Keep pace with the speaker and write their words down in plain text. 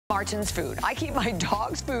Martin's food. I keep my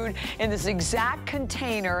dog's food in this exact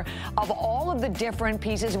container of all of the different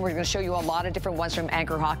pieces, and we're going to show you a lot of different ones from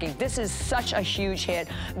Anchor Hocking. This is such a huge hit.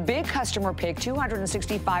 Big customer pick,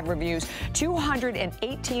 265 reviews,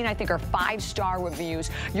 218 I think are 5-star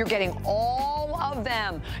reviews. You're getting all of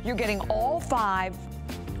them. You're getting all 5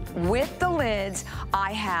 with the lids.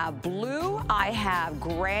 I have blue, I have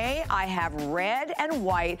gray, I have red and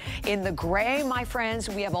white. In the gray, my friends,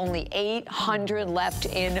 we have only 800 left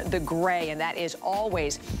in the gray, and that is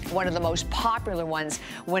always one of the most popular ones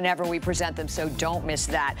whenever we present them, so don't miss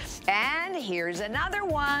that. And here's another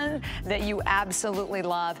one that you absolutely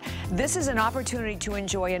love. This is an opportunity to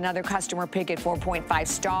enjoy another customer pick at 4.5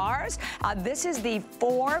 stars. This is the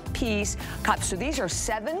 4-piece cup. So these are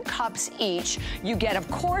 7 cups each. You get,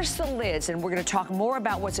 of course, the lids, and we're going to talk more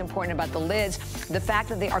about what's important about the lids. The fact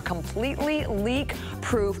that they are completely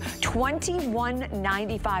leak-proof,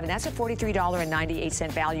 $21.95, and that's a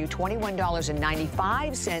 $43.98 value,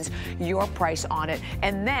 $21.95 your price on it.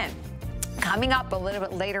 And then coming up a little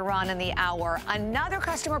bit later on in the hour, another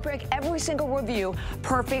customer pick, every single review,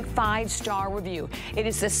 perfect 5-star review. It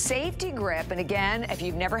is the safety grip, and again, if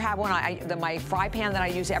you've never had one, my fry pan that I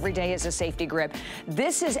use every day is a safety grip.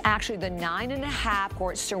 This is actually the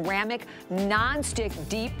 9.5-quart ceramic non-stick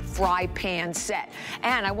deep fry pan set.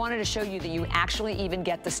 And I wanted to show you that you actually even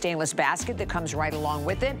get the stainless basket that comes right along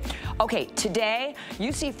with it. Okay, today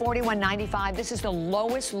you see $41.95. This is the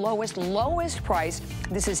lowest price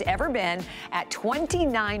this has ever been, at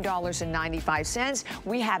 $29.95.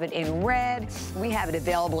 We have it in red, we have it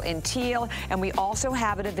available in teal, and we also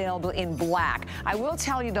have it available in black. I will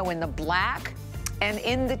tell you though, in the black and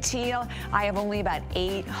in the teal, I have only about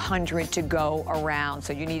 800 to go around,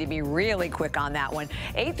 so you need to be really quick on that one.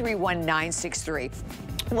 831-963.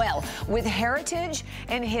 Well, with heritage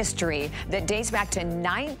and history that dates back to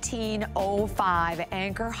 1905,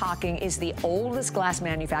 Anchor Hocking is the oldest glass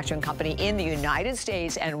manufacturing company in the United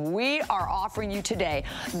States, and we are offering you today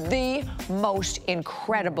the most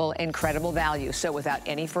incredible value. So without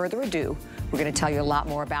any further ado, we're going to tell you a lot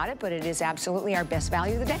more about it, but it is absolutely our best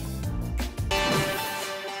value of the day.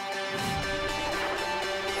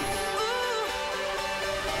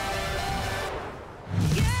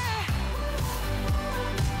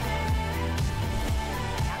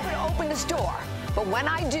 This door, but when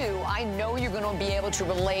I do, I know you're going to be able to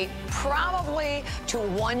relate probably to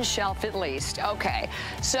one shelf at least. Okay,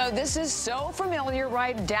 so this is so familiar,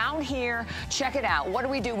 right down here. Check it out.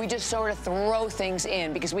 What do? We just sort of throw things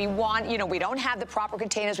in because we want, you know, we don't have the proper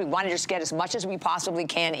containers. We want to just get as much as we possibly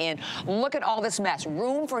can in. Look at all this mess.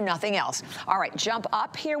 Room for nothing else. All right, jump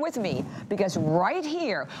up here with me, because right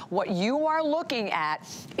here, what you are looking at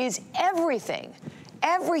is everything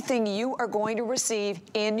you are going to receive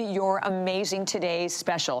in your amazing today's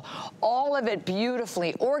special. All of it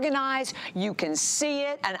beautifully organized. You can see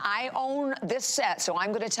it, and I own this set, so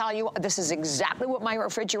I'm going to tell you this is exactly what my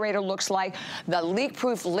refrigerator looks like. The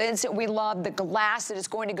leak-proof lids that we love, the glass that is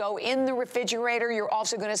going to go in the refrigerator. You're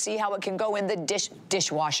also going to see how it can go in the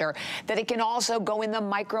dishwasher, that it can also go in the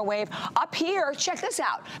microwave. Up here, check this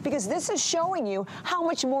out, because this is showing you how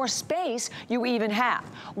much more space you even have.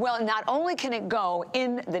 Well, not only can it go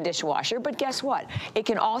in the dishwasher, but guess what? It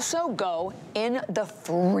can also go in the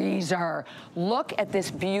freezer. Look at this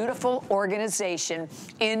beautiful organization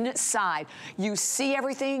inside. You see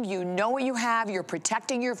everything, you know what you have, you're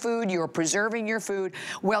protecting your food, you're preserving your food.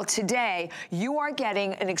 Well, today, you are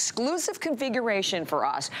getting an exclusive configuration for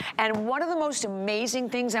us. And one of the most amazing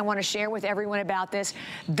things I want to share with everyone about this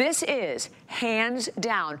is, hands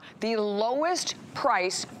down, the lowest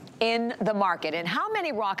price in the market. And how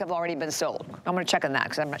many Rock have already been sold? I'm going to check on that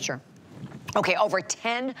because I'm not sure. Okay, over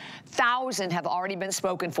 10,000 have already been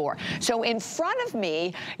spoken for. So in front of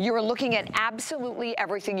me, you're looking at absolutely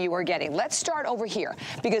everything you are getting. Let's start over here,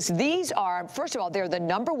 because these are, first of all, they're the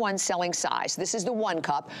 #1 selling size. This is the 1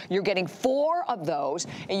 cup. You're getting 4 of those,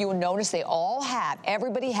 and you will notice they all have,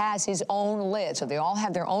 everybody has his own lid. So they all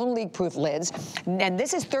have their own leak-proof lids. And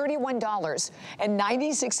this is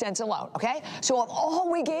 $31.96 alone, okay? So if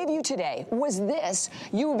all we gave you today was this,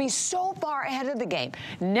 you would be so far ahead of the game.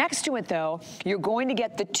 Next to it, though, you're going to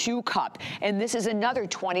get the 2 cup, and this is another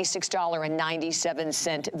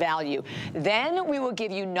 $26.97 value. Then we will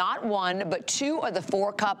give you not 1, but 2 of the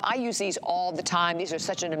 4 cup. I use these all the time. These are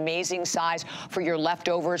such an amazing size for your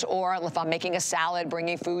leftovers, or if I'm making a salad,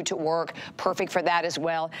 bringing food to work, perfect for that as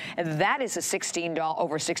well. And that is a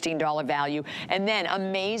over $16 value. And then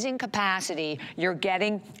amazing capacity, you're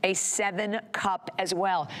getting a 7 cup as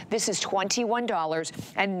well. This is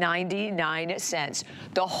 $21.99.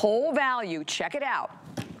 The whole value, check it out,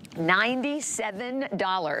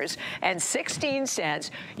 $97.16.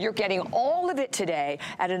 You're getting all of it today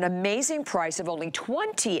at an amazing price of only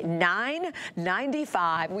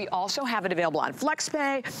 $29.95. We also have it available on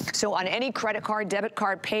FlexPay, so on any credit card, debit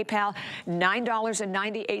card, PayPal,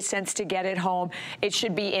 $9.98 to get it home. It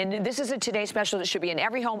should be in, this is a Today Special that should be in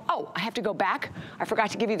every home. Oh, I have to go back. I forgot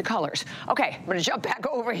to give you the colors. Okay, I'm gonna jump back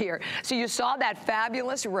over here. So you saw that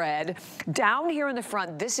fabulous red. Down here in the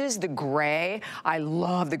front, this is the gray. I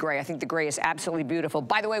love the gray. I think the gray is absolutely beautiful.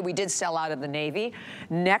 By the way, we did sell out of the navy.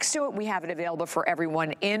 Next to it, we have it available for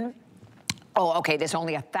everyone in, oh, okay, there's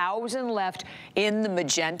only 1,000 left in the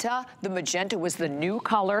magenta. The magenta was the new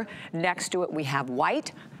color. Next to it, we have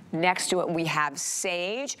white. Next to it, we have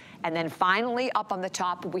sage. And then finally, up on the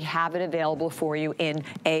top, we have it available for you in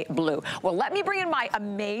a blue. Well, let me bring in my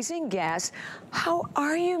amazing guest. How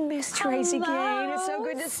are you, Miss Tracy Gain? It's so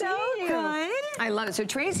good to see you. Good. I love it. So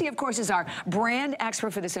Tracy, of course, is our brand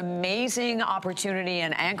expert for this amazing opportunity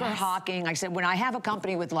and Anchor Hocking. Like I said, when I have a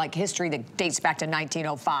company with like history that dates back to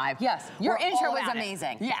 1905. Yes, your intro was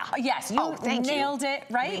amazing. Yeah. Yes, you nailed it,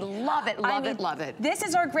 right? We love it, love it, love it. This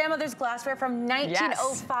is our grandmother's glassware from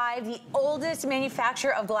 1905. The oldest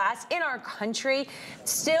manufacturer of glass in our country,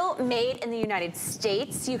 still made in the United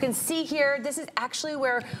States. You can see here, this is actually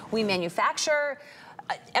where we manufacture.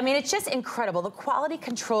 I mean, it's just incredible. The quality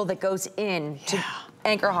control that goes into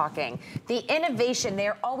Anchor Hocking. The innovation,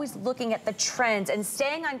 they're always looking at the trends and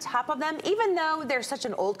staying on top of them. Even though they're such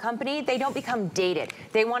an old company, they don't become dated.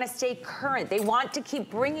 They want to stay current. They want to keep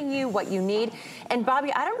bringing you what you need. And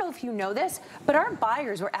Bobby, I don't know if you know this, but our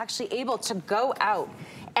buyers were actually able to go out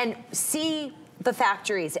and see the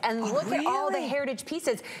factories and look at all the heritage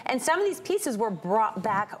pieces. And some of these pieces were brought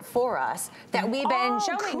back for us that we've been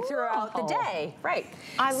showing throughout the day. Right.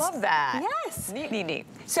 I love that. Yes. Neat, neat, neat.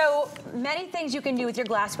 So many things you can do with your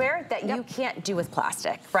glassware that you can't do with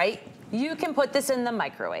plastic, right? You can put this in the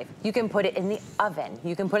microwave. You can put it in the oven.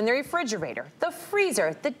 You can put it in the refrigerator, the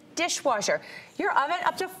freezer, the dishwasher, your oven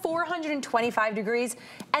up to 425 degrees.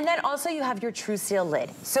 And then also you have your True Seal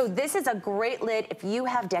lid. So this is a great lid if you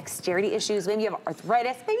have dexterity issues, maybe you have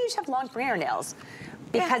arthritis, maybe you just have long fingernails.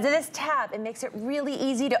 Because of this tab, it makes it really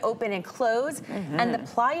easy to open and close. And the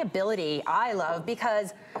pliability I love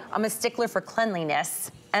because I'm a stickler for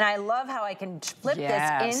cleanliness. And I love how I can flip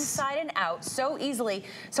this inside and out so easily.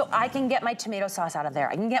 So I can get my tomato sauce out of there.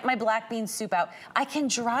 I can get my black bean soup out. I can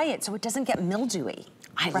dry it so it doesn't get mildewy.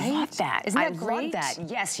 I love that. Isn't that great? I love that.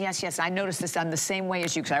 Yes, yes, yes. I noticed this done the same way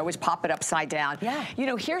as you because I always pop it upside down. Yeah. You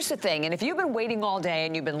know, here's the thing. And if you've been waiting all day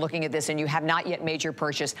and you've been looking at this and you have not yet made your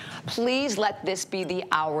purchase, please let this be the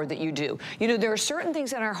hour that you do. You know, there are certain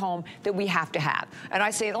things in our home that we have to have. And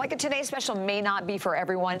I say, like a Today Special may not be for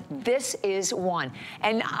everyone. This is one.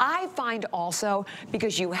 And I find also,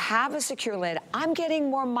 because you have a secure lid, I'm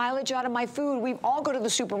getting more mileage out of my food. We all go to the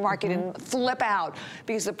supermarket and flip out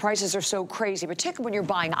because the prices are so crazy, particularly when you're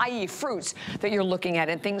buying, i.e. fruits that you're looking at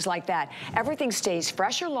and things like that. Everything stays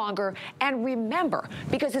fresher longer. And remember,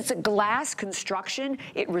 because it's a glass construction,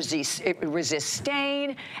 it resists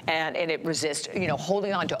stain and it resists, you know,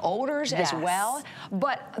 holding on to odors as well.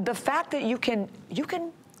 But the fact that you can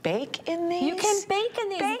bake in these. You can bake in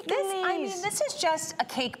these. I mean, this is just a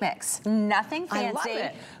cake mix. Nothing fancy. I love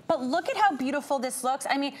it. But look at how beautiful this looks.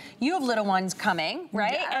 I mean, you have little ones coming,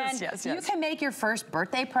 right? Yes, and yes. You can make your first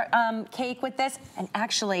birthday cake with this. And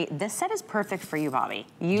actually, this set is perfect for you, Bobby.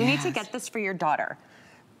 You need to get this for your daughter.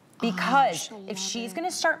 Because if she's gonna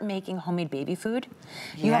start making homemade baby food,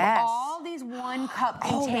 you have all these 1-cup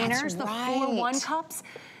containers, the 4 1-cups.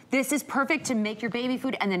 This is perfect to make your baby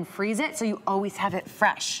food and then freeze it so you always have it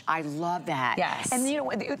fresh. I love that. Yes. And you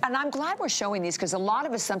know, and I'm glad we're showing these because a lot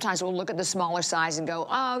of us sometimes will look at the smaller size and go,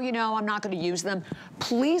 oh, you know, I'm not going to use them.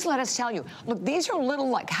 Please let us tell you. Look, these are little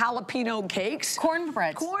like jalapeno cakes.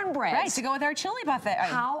 Cornbreads. Cornbreads. Right, to go with our chili buffet.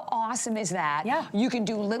 How awesome is that? Yeah. You can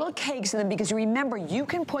do little cakes in them because remember, you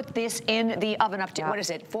can put this in the oven up to, what is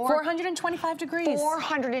it? 425 degrees.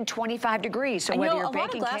 425 degrees. So and whether you know, you're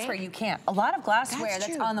baking a lot of glassware cake, you can't. A lot of glassware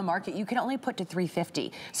that's on the market, you can only put to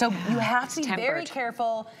 350. So you have to be very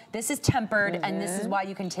careful. This is tempered, and this is why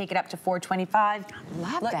you can take it up to 425.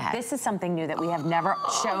 Love Look, that. This is something new that we have never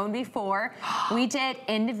shown before. We did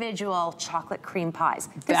individual chocolate cream pies.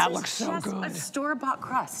 That looks so good. This is just a store-bought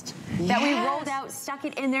crust that we rolled out, stuck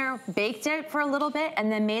it in there, baked it for a little bit,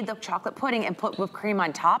 and then made the chocolate pudding and put whipped cream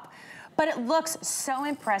on top. But it looks so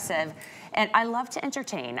impressive. And I love to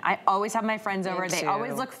entertain. I always have my friends over. They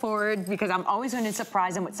always look forward because I'm always going to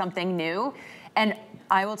surprise them with something new. And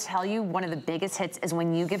I will tell you, one of the biggest hits is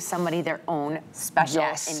when you give somebody their own special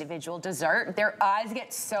individual dessert. Their eyes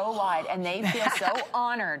get so wide and they feel so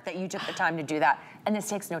honored that you took the time to do that. And this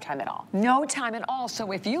takes no time at all. No time at all.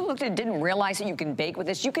 So if you looked and didn't realize that you can bake with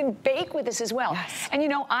this, you can bake with this as well. Yes. And you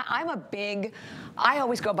know, I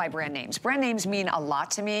always go by brand names. Brand names mean a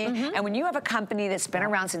lot to me. And when you have a company that's been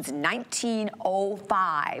around since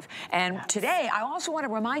 1905, and today, I also want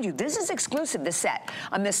to remind you, this is exclusive, this set.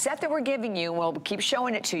 On the set that we're giving you, we'll keep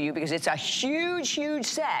showing it to you because it's a huge, huge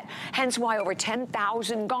set. Hence why over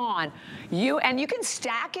 10,000 gone. You can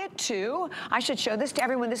stack it too. I should show this to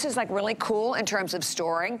everyone. This is like really cool in terms of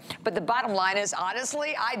storing. But the bottom line is,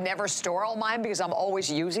 honestly, I never store all mine because I'm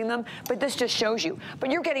always using them. But this just shows you.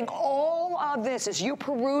 But you're getting all of this as you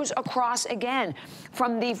peruse across again.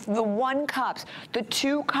 From the 1 cups, the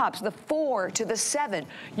 2 cups, the 4 to the 7.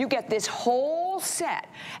 You get this whole set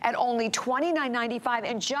at only $29.95,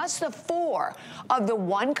 and just the 4 of the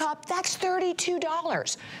 1 cup, that's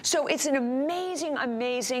 $32. So it's an amazing,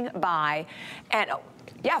 amazing buy. And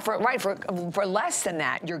yeah, for less than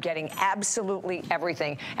that, you're getting absolutely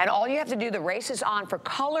everything. And all you have to do, the race is on for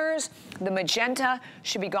colors. The magenta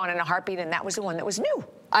should be gone in a heartbeat, and that was the one that was new.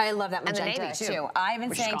 I love that magenta and the navy too. I'm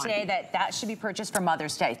even saying today that should be purchased for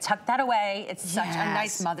Mother's Day. Tuck that away. It's such a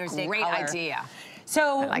nice Mother's Day color. Great idea.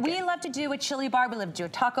 So we love to do a chili bar, we love to do a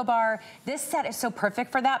taco bar. This set is so perfect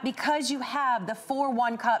for that because you have the 4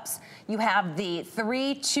 1 cups, you have the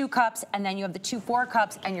 3 2 cups, and then you have the 2 4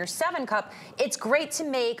 cups and your 7 cup. It's great to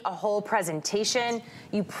make a whole presentation.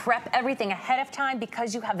 You prep everything ahead of time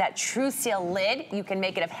because you have that true seal lid. You can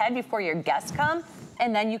make it ahead before your guests come.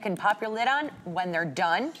 And then you can pop your lid on when they're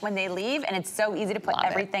done, when they leave, and it's so easy to put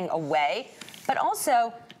everything away. But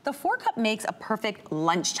also, the 4 cup makes a perfect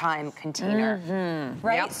lunchtime container,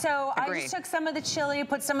 right? Yep. So I just took some of the chili,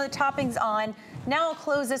 put some of the toppings on. Now I'll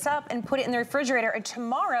close this up and put it in the refrigerator. And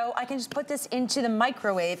tomorrow I can just put this into the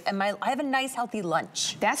microwave and I have a nice healthy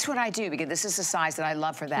lunch. That's what I do because this is the size that I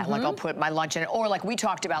love for that. Like I'll put my lunch in it, or like we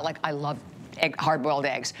talked about, like I love hard-boiled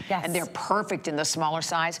eggs. Yes. And they're perfect in the smaller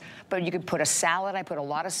size, but you could put a salad. I put a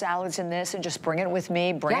lot of salads in this and just bring it with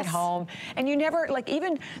me, bring it home. And you never, like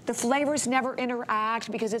even the flavors never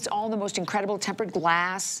interact because it's all in the most incredible tempered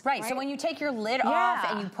glass. Right, so when you take your lid off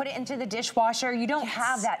and you put it into the dishwasher, you don't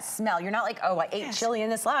have that smell. You're not like, oh, I ate chili in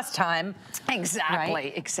this last time.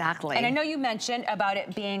 Exactly, exactly. And I know you mentioned about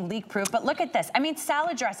it being leak-proof, but look at this. I mean,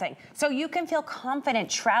 salad dressing. So you can feel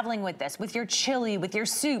confident traveling with this, with your chili, with your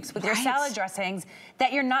soups, with your salad dressings,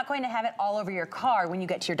 that you're not going to have it all over your car when you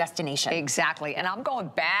get to your destination. Exactly, and I'm going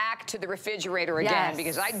back to the refrigerator again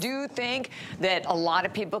because I do think that a lot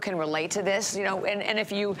of people can relate to this, you know, and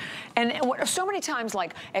if you, so many times,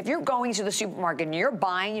 like, if you're going to the supermarket and you're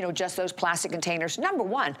buying, you know, just those plastic containers, number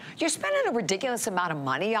one, you're spending a ridiculous amount of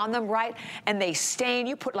money on them, right? And they stain,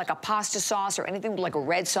 you put like a pasta sauce or anything like a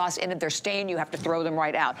red sauce in it, they're stained, you have to throw them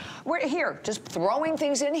right out. We're here, just throwing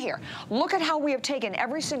things in here. Look at how we have taken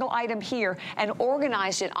every single item here and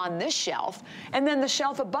organized it on this shelf, and then the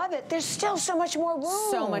shelf above it, there's still so much more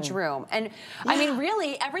room. So much room. And I mean,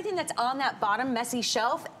 really, everything that's on that bottom messy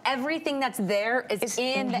shelf, everything that's there is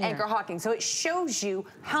in the Anchor Hocking. So it shows you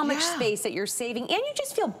how much space that you're saving, and you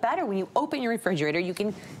just feel better when you open your refrigerator. You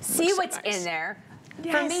can see what's in there.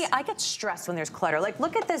 For me, I get stressed when there's clutter. Like,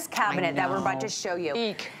 look at this cabinet that we're about to show you.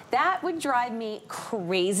 Eek. That would drive me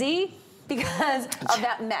crazy because of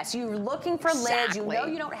that mess. You're looking for lids, you know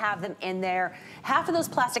you don't have them in there. Half of those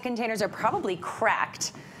plastic containers are probably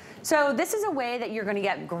cracked. So this is a way that you're gonna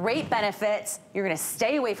get great benefits. You're gonna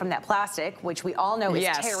stay away from that plastic, which we all know is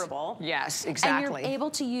terrible. Yes, exactly. And you're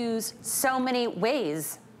able to use so many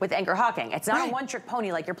ways with Anchor Hocking. It's not a one-trick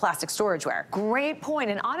pony like your plastic storageware. Great point.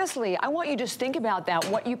 And honestly, I want you to just think about that,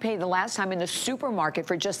 what you paid the last time in the supermarket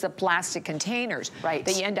for just the plastic containers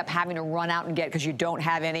that you end up having to run out and get because you don't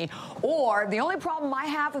have any. Or the only problem I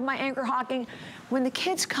have with my Anchor Hocking, when the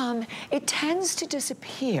kids come, it tends to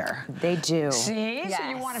disappear. They do. See? So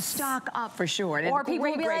you want to stock up for sure. And or people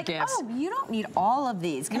will be like, oh, you don't need all of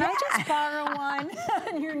these. Can I just borrow one?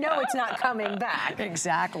 And you know it's not coming back.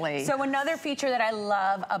 Exactly. So another feature that I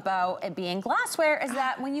love about it being glassware is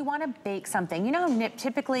that when you want to bake something, you know,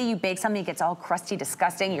 typically you bake something, it gets all crusty,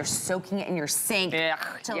 disgusting, you're soaking it in your sink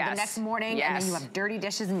till the next morning, and then you have dirty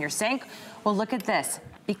dishes in your sink. Well, look at this.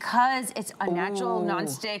 Because it's a natural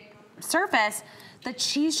nonstick surface, the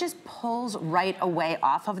cheese just pulls right away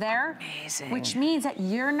off of there. Amazing. Which means that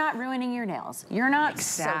you're not ruining your nails. You're not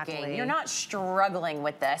soaking. You're not struggling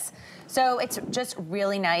with this. So it's just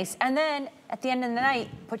really nice. And then at the end of the night,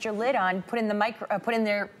 put your lid on, put in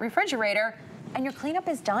the refrigerator, and your cleanup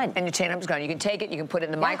is done. And your cleanup is done. You can take it, you can put it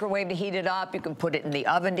in the microwave to heat it up, you can put it in the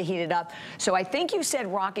oven to heat it up. So I think you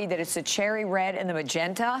said, Rocky, that it's the cherry red and the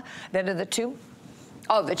magenta that are the two?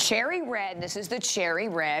 Oh, the cherry red, this is the cherry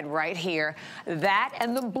red right here. That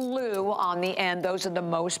and the blue on the end, those are the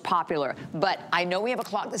most popular. But I know we have a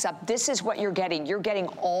clock this up. This is what you're getting. You're getting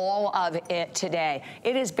all of it today.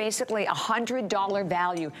 It is basically a $100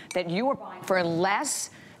 value that you are buying for less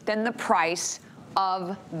than the price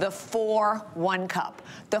of the 4 1-cup.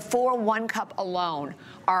 The 4 1-cup alone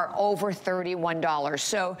are over $31.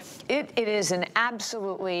 So it is an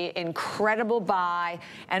absolutely incredible buy.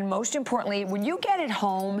 And most importantly, when you get it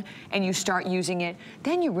home and you start using it,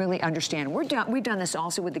 then you really understand. We've done this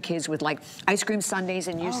also with the kids with like ice cream sundaes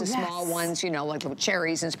and use the small ones, you know, like little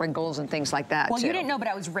cherries and sprinkles and things like that. Well, you didn't know, but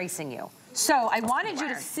I was racing you. So I wanted you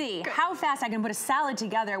to see how fast I can put a salad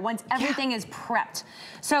together once everything is prepped.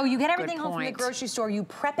 So you get everything home from the grocery store, you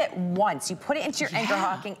prep it once, you put it into your Anchor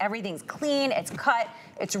Hocking, everything's clean, it's cut,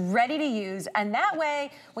 it's ready to use, and that way,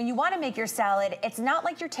 when you want to make your salad, it's not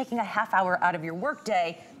like you're taking a half hour out of your work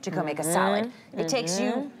day to go make a salad. It takes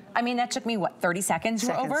you, I mean, that took me, what, 30 seconds?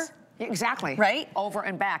 You're over? Exactly. Right? Over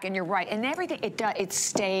and back, and you're right. And everything, it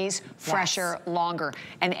stays fresher longer.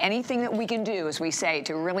 And anything that we can do, as we say,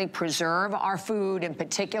 to really preserve our food in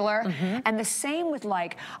particular. And the same with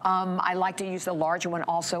like, I like to use the larger one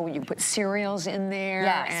also. You put cereals in there.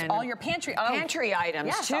 Yes, and all your pantry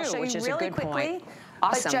items too, which is a good point.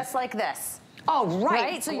 Awesome. But just like this. Oh,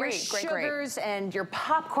 right. So your sugars and your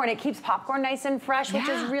popcorn, it keeps popcorn nice and fresh, which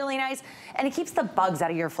is really nice. And it keeps the bugs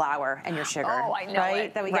out of your flour and your sugar. Oh, I know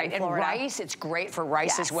it. That we get in Florida. And rice, it's great for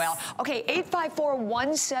rice as well. Okay,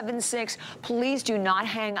 854-176. Please do not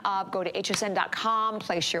hang up. Go to hsn.com,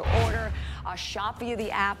 place your order, shop via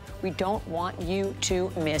the app. We don't want you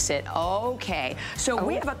to miss it. Okay, so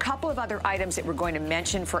we have a couple of other items that we're going to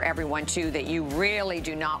mention for everyone too that you really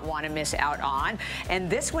do not want to miss out on. And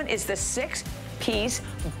this one is the 6-piece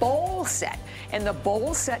bowl set. And the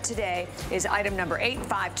bowl set today is item number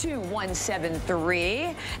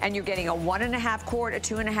 852173. And you're getting a 1.5 quart, a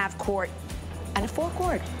 2.5 quart, and a 4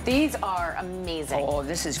 quart. These are amazing. Oh,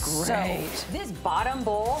 this is great. So this bottom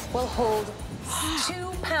bowl will hold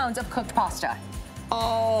 2 pounds of cooked pasta.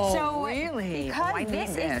 Oh, so really? Because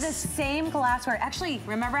this is the same glassware. Actually,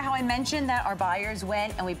 remember how I mentioned that our buyers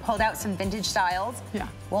went and we pulled out some vintage styles? Yeah.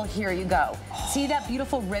 Well, here you go. See that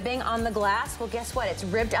beautiful ribbing on the glass? Well, guess what? It's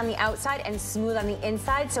ribbed on the outside and smooth on the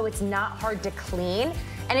inside, so it's not hard to clean.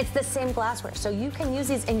 And it's the same glassware. So you can use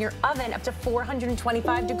these in your oven up to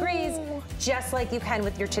 425 degrees, just like you can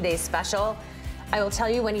with your today's special. I will tell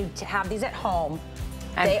you, when you have these at home,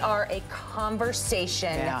 they are a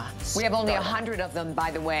conversation. We have only 100 of them,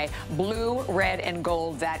 by the way. Blue, red, and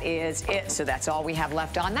gold, that is it. So that's all we have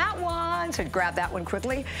left on that one. So grab that one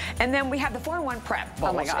quickly. And then we have the 4-in-1 prep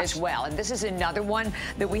bowls as well. And this is another one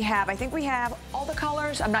that we have. I think we have all the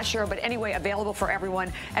colors. I'm not sure, but anyway, available for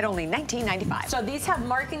everyone at only $19.95. So these have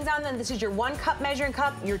markings on them. This is your 1-cup measuring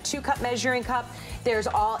cup, your 2-cup measuring cup. There's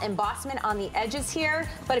all embossment on the edges here.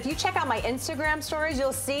 But if you check out my Instagram stories,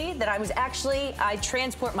 you'll see that I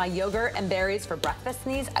transport my yogurt and berries for breakfast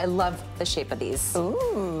in these. I love the shape of these.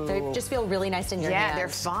 Ooh. They just feel really nice in your hands. Yeah, they're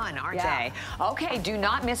fun, aren't they? Okay, do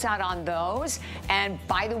not miss out on those. And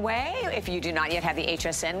by the way, if you do not yet have the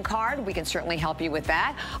HSN card, we can certainly help you with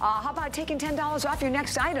that. How about taking $10 off your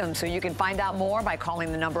next item? So you can find out more by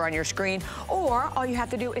calling the number on your screen, or all you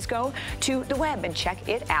have to do is go to the web and check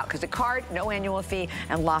it out, because the card, no annual fee,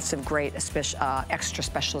 and lots of great extra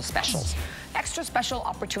specials. Extra special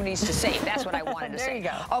opportunities to save. That's what I wanted to say. There you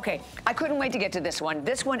go. Okay, I couldn't wait to get to this one.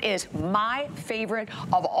 This one is my favorite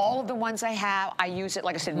of all of the ones I have. I use it,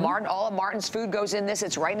 like I said, all of Martin's food goes in this.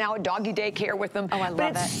 It's right now at doggy daycare with them. Oh, I love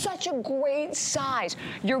it. But it's such a great size.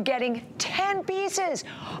 You're getting 10 pieces.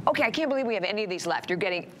 Okay, I can't believe we have any of these left. You're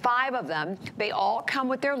getting 5 of them. They all come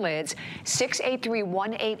with their lids.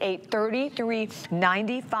 683-188,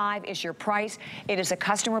 $33.95 is your price. It is a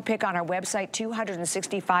customer pick on our website,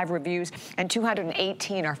 265 reviews, and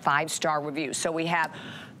 218 are 5-star reviews. So we have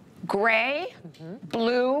gray,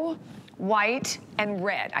 blue, white, and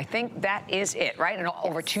red. I think that is it, right? And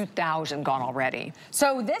over 2,000 gone already.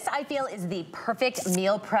 So this, I feel, is the perfect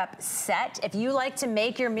meal prep set. If you like to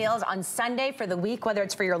make your meals on Sunday for the week, whether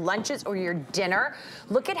it's for your lunches or your dinner,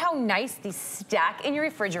 look at how nice these stack in your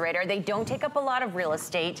refrigerator. They don't take up a lot of real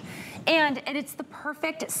estate, and it's the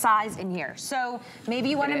perfect size in here. So maybe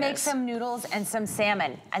you want to make some noodles and some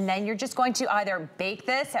salmon, and then you're just going to either bake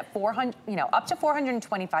this at up to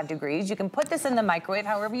 425 degrees. You can put this in the microwave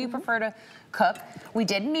however you prefer to cook. We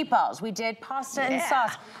did meatballs, we did pasta and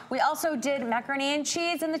sauce. We also did macaroni and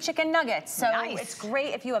cheese and the chicken nuggets. So it's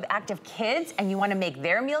great if you have active kids and you want to make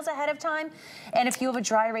their meals ahead of time. And if you have a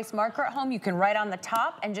dry erase marker at home, you can write on the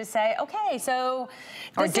top and just say, okay, so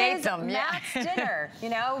this is Matt's dinner. You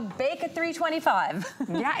know, bake at 325.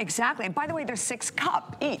 Yeah, exactly. And by the way, they're 6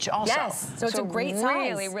 cup each also. Yes, so it's a great size.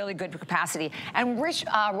 Really, really good capacity. And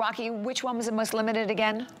Rocky, which one was the most limited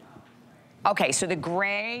again? Okay, so the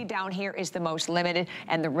gray down here is the most limited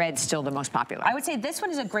and the red's still the most popular. I would say this one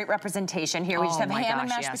is a great representation here. We just have ham and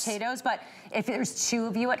mashed potatoes, but if there's 2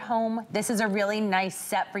 of you at home, this is a really nice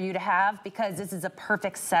set for you to have because this is a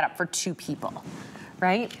perfect setup for 2 people,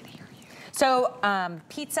 right? So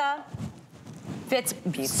pizza fits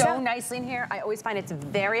so nicely in here. I always find it's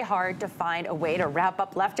very hard to find a way to wrap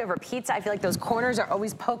up leftover pizza. I feel like those corners are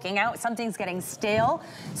always poking out. Something's getting stale.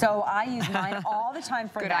 So I use mine all the time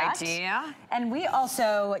for that. Good idea. And we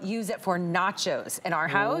also use it for nachos in our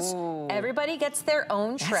house. Everybody gets their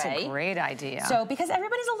own tray. That's a great idea. So because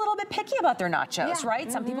everybody's a little bit picky about their nachos,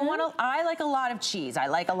 right? Some people want I like a lot of cheese. I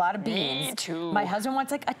like a lot of beans. Me too. My husband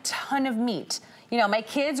wants like a ton of meat. You know, my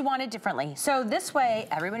kids want it differently. So this way,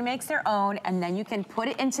 everybody makes their own, and then you can put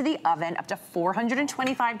it into the oven up to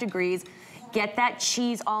 425 degrees, get that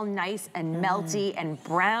cheese all nice and melty and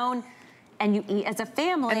brown, and you eat as a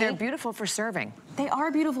family. And they're beautiful for serving. They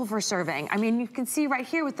are beautiful for serving. I mean, you can see right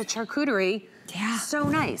here with the charcuterie. Yeah. So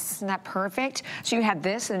nice. Isn't that perfect? So you have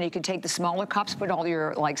this, and then you can take the smaller cups, put all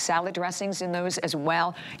your like salad dressings in those as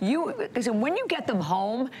well. Because when you get them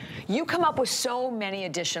home, you come up with so many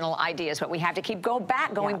additional ideas, but we have to keep going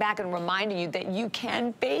back and reminding you that you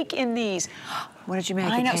can bake in these. What did you make?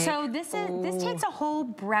 I know. So this takes a whole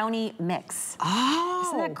brownie mix. Oh.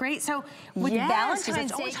 Isn't that great? So with Valentine's Day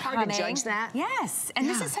it's always hard to judge that. Yes. And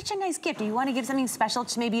this is such a nice gift. You want to give something special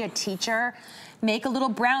to maybe a teacher, make a little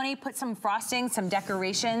brownie, put some frosting, some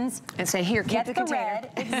decorations. And say, here, keep the container.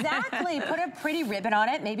 Red. Exactly. Put a pretty ribbon on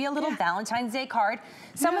it, maybe a little Valentine's Day card.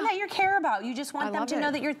 Someone that you care about. You just want them to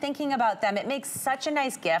know that you're thinking about them. It makes such a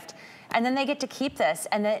nice gift. And then they get to keep this,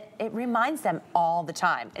 and it reminds them all the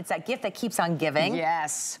time. It's that gift that keeps on giving.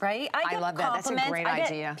 Yes. Right? I love that. That's a great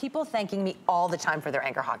idea. I get people thanking me all the time for their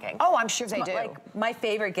Anchor Hocking. Oh, I'm sure they do. Like my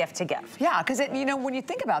favorite gift to give. Yeah, because you know, when you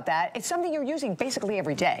think about that, it's something you're using basically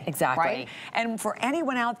every day. Exactly. Right? And for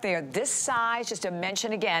anyone out there, this size, just to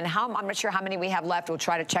mention again, I'm not sure how many we have left. We'll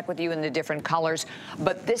try to check with you in the different colors.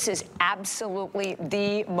 But this is absolutely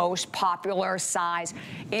the most popular size.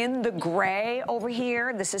 In the gray over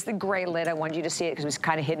here, this is the gray lid. I wanted you to see it because it was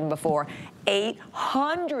kind of hidden before.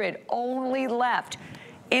 800 only left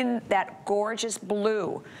in that gorgeous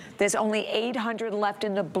blue. There's only 800 left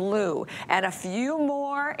in the blue and a few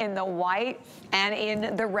more in the white and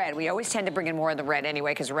in the red. We always tend to bring in more of the red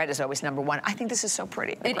anyway because red is always #1. I think this is so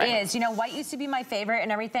pretty. It is. You know, white used to be my favorite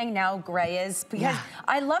and everything. Now gray is because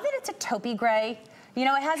I love that it's a taupey gray. You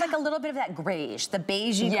know, it has like a little bit of that grayish, the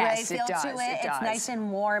beigey gray feel to it. It's nice and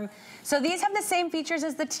warm. So these have the same features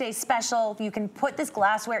as the Today Special. You can put this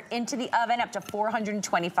glassware into the oven up to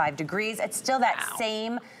 425 degrees. It's still that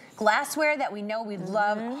same glassware that we know we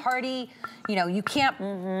love, hearty. You know, you can't,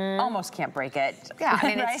 almost can't break it. Yeah, I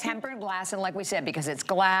mean, it's tempered glass, and like we said, because it's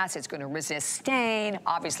glass, it's going to resist stain.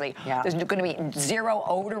 Obviously, there's going to be 0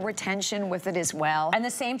 odor retention with it as well. And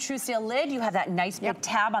the same true steel lid, you have that nice big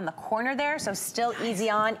tab on the corner there, so still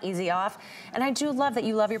easy on, easy off. And I do love that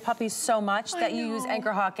you love your puppies so much that you use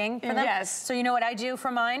Anchor Hocking for them. Yes. So you know what I do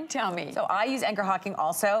for mine? Tell me. So I use Anchor Hocking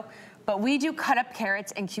also. But we do cut up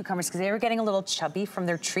carrots and cucumbers because they were getting a little chubby from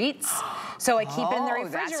their treats. So I keep it in the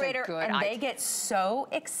refrigerator and they get so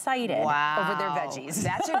excited over their veggies.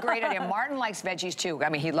 That's a great idea. Martin likes veggies too. I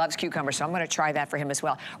mean, he loves cucumbers, so I'm going to try that for him as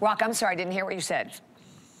well. Rock, I'm sorry, I didn't hear what you said.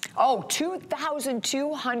 Oh,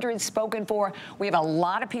 2,200 spoken for. We have a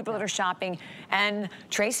lot of people that are shopping, and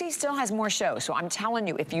Tracy still has more shows. So I'm telling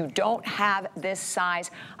you, if you don't have this size,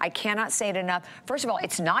 I cannot say it enough. First of all,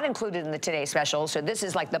 it's not included in the Today Special, so this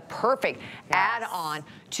is like the perfect add-on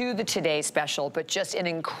to the Today Special, but just an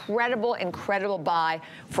incredible, incredible buy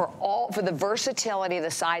for the versatility of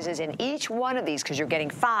the sizes in each one of these, because you're getting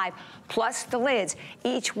 5 plus the lids.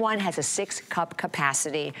 Each one has a 6-cup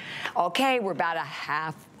capacity. Okay, we're about a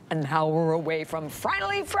half an hour away from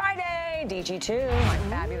Finally Friday, DG2, my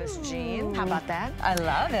fabulous Jean. How about that? I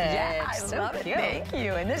love it. Yeah, I love it. Thank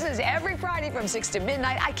you. And this is every Friday from 6 to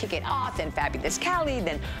midnight. I kick it off, then Fabulous Callie,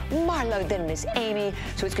 then Marlo, then Miss Amy.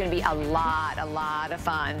 So it's going to be a lot of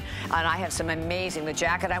fun. And I have some amazing, the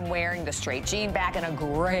jacket I'm wearing, the straight jean back, and a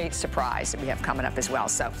great surprise that we have coming up as well.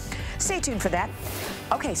 So stay tuned for that.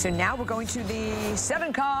 Okay, so now we're going to the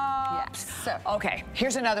 7-cup wraps. Okay,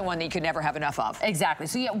 here's another one that you could never have enough of. Exactly.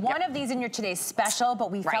 So you get one of these in your today's special,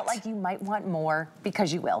 but we felt like you might want more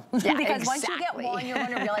because you will. Yeah, because once you get one, you're going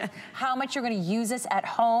to realize how much you're going to use this at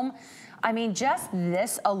home. I mean, just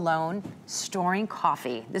this alone, storing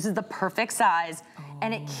coffee. This is the perfect size.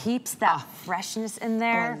 And it keeps that freshness in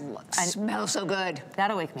there. It smells so good.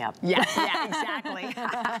 That'll wake me up. Yeah, yeah, exactly.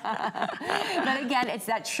 But again, it's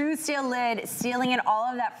that true steel lid, sealing in all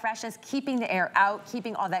of that freshness, keeping the air out,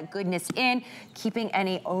 keeping all that goodness in, keeping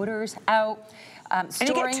any odors out.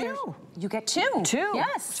 Storing, and you get two. You get two. Two.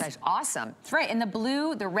 Yes. Which is awesome. That's right. In the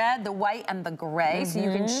blue, the red, the white, and the gray. So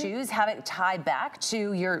you can choose, have it tied back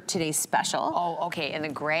to your today's special. Oh, okay. In the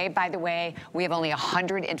gray, by the way, we have only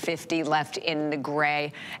 150 left in the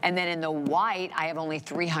gray. And then in the white, I have only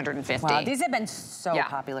 350. Wow, these have been so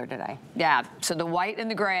popular today. Yeah. So the white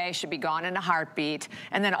and the gray should be gone in a heartbeat.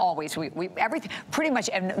 And then always, everything, pretty much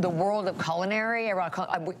in the world of culinary,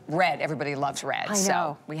 red, everybody loves red. I know.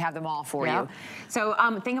 So we have them all for you. So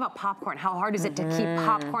think about popcorn. How hard is it to keep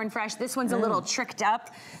popcorn fresh? This one's a little tricked up.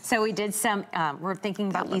 So we did some, we're thinking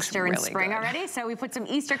about Easter and spring already. So we put some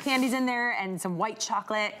Easter candies in there and some white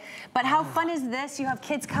chocolate. But how fun is this? You have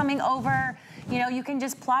kids coming over. You know, you can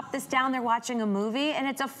just plop this down. They're watching a movie, and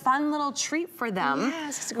it's a fun little treat for them.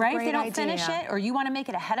 Yes, it's a right? great If they don't idea. finish it, or you want to make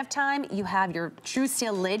it ahead of time, you have your true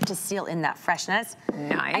steel lid to seal in that freshness.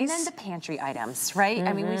 Nice. And then the pantry items, right?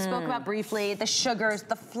 I mean, we spoke about briefly the sugars,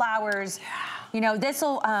 the flours. You know, this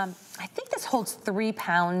will, I think this holds 3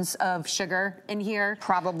 pounds of sugar in here.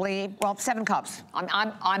 Probably, well, 7 cups.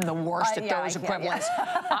 I'm the worst at those equivalents.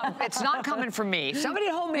 It's not coming from me. Somebody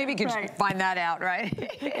at home maybe can find that out,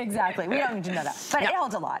 right? Exactly. We don't need to know that. But it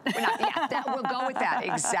holds a lot. We'll go with that.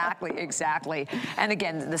 Exactly, exactly. And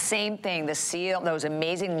again, the same thing, the seal, those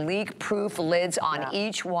amazing leak-proof lids on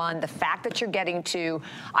each one. The fact that you're getting two,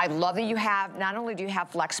 I love that you have, not only do you have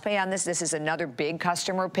FlexPay on this, this is another big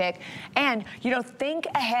customer pick. And you know, think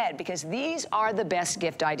ahead, because these are the best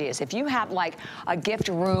gift ideas. If you have like a gift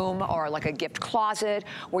room or like a gift closet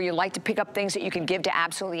where you like to pick up things that you can give to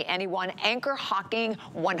absolutely anyone, Anchor Hocking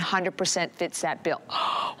 100% fits that bill.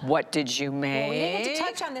 What did you make? Well, we didn't get to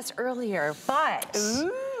touch on this earlier, but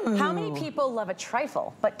how many people love a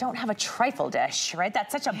trifle but don't have a trifle dish, right?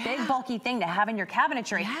 That's such a big, bulky thing to have in your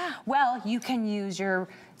cabinetry. Well, you can use your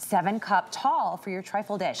 7-cup tall for your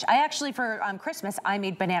trifle dish. I actually, for Christmas, I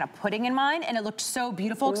made banana pudding in mine, and it looked so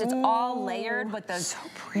beautiful because it's all layered with those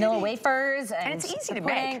vanilla wafers. And it's easy to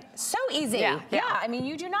make. So easy. Yeah, I mean,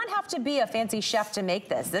 you do not have to be a fancy chef to make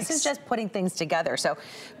this. This is just putting things together. So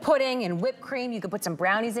pudding and whipped cream, you could put some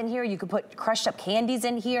brownies in here, you could put crushed up candies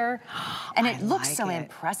in here, and it looks so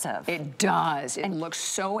impressive. It does. It looks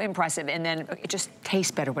so impressive, and then it just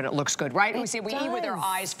tastes better when it looks good, right? We eat with our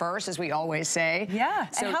eyes first, as we always say. Yeah.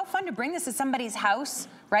 So how fun to bring this to somebody's house,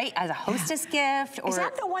 right? As a hostess gift. Or is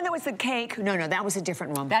that the one that was the cake? No, that was a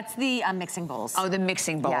different one. That's the mixing bowls. Oh, the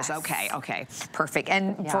mixing bowls. Yes. Okay, perfect.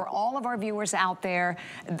 And for all of our viewers out there,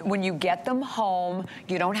 when you get them home,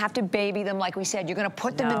 you don't have to baby them like we said. You're going to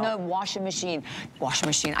put them in the washing machine. I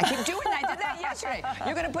keep doing that. I did that yesterday.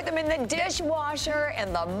 You're going to put them in the dishwasher,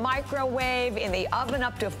 in the microwave, in the oven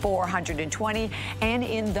up to 420, and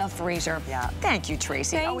in the freezer. Yeah. Thank you,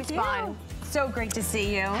 Tracy. Always fun. So great to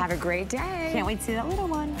see you. Have a great day. Can't wait to see that little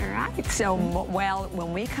one. All right. So, well,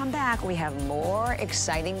 when we come back, we have more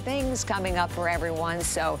exciting things coming up for everyone.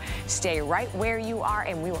 So stay right where you are,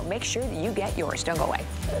 and we will make sure that you get yours. Don't go away.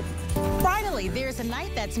 Finally, there's a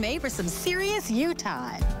night that's made for some serious you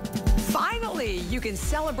time. Finally, you can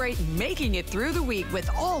celebrate making it through the week with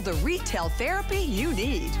all the retail therapy you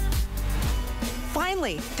need.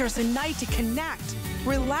 Finally, there's a night to connect,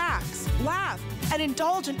 relax, laugh, and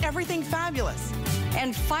indulge in everything fabulous.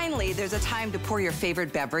 And finally, there's a time to pour your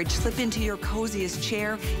favorite beverage, slip into your coziest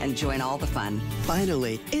chair, and join all the fun.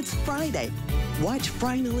 Finally, it's Friday. Watch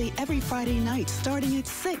Finally every Friday night starting at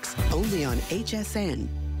 6, only on HSN.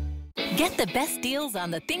 Get the best deals on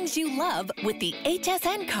the things you love with the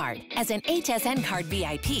HSN card. As an HSN card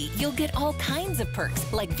VIP, you'll get all kinds of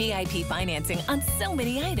perks, like VIP financing on so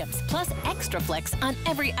many items, plus extra flex on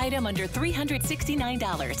every item under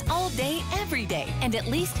 $369 all day, every day, and at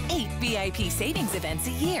least 8 VIP savings events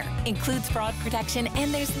a year. Includes fraud protection,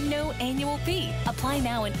 and there's no annual fee. Apply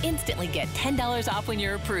now and instantly get $10 off when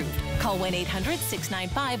you're approved. Call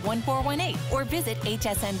 1-800-695-1418 or visit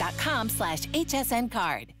hsn.com/HSN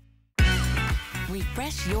card.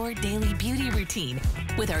 Refresh your daily beauty routine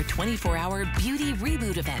with our 24-hour beauty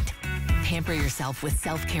reboot event. Pamper yourself with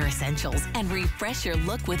self-care essentials and refresh your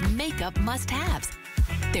look with makeup must-haves.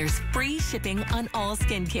 There's free shipping on all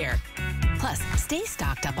skincare. Plus, stay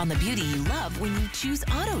stocked up on the beauty you love when you choose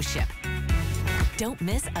auto ship. don't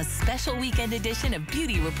miss a special weekend edition of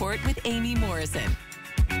Beauty Report with Amy Morrison.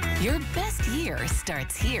 Your best year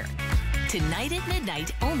starts here. Tonight at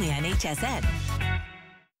midnight, only on HSN.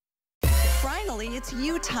 Finally, it's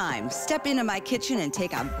you time. Step into my kitchen and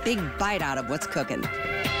take a big bite out of what's cooking.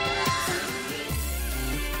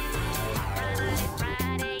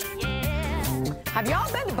 Have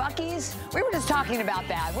y'all been to Buc-ee's? We were just talking about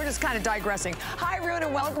that. We're just kind of digressing. Hi, everyone,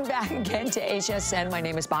 and welcome back again to HSN. My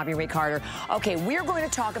name is Bobby Ray Carter. Okay, we're going to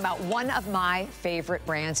talk about one of my favorite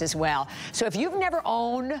brands as well. So if you've never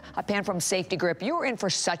owned a pan from Safety Grip, you're in for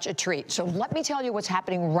such a treat. So let me tell you what's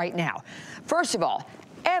happening right now. First of all,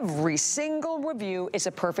 every single review is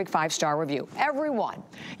a perfect 5-star review. Every one.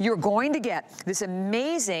 You're going to get this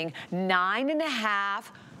amazing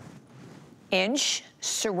 9.5-inch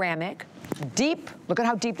ceramic deep, look at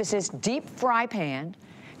how deep this is, deep fry pan.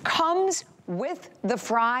 Comes with the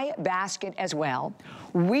fry basket as well.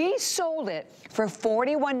 We sold it for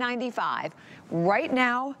 $41.95. Right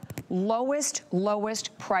now, lowest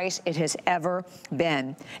price it has ever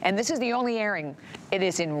been. And this is the only airing. It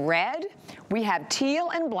is in red. We have teal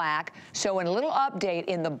and black. So in a little update,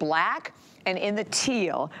 in the black and in the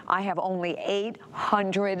teal, I have only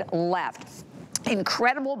 800 left.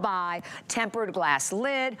 Incredible buy, tempered glass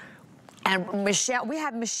lid. And Michelle, we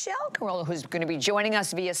have Michelle Carollo, who's going to be joining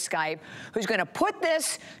us via Skype, who's going to put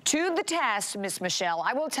this to the test, Miss Michelle.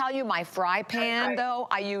 I will tell you, my fry pan, though,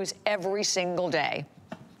 I use every single day.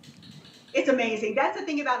 It's amazing. That's the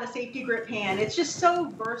thing about a Safety Grip pan. It's just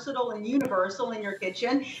so versatile and universal in your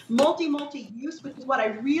kitchen. Multi-use, which is what I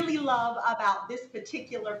really love about this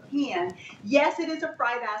particular pan. Yes, it is a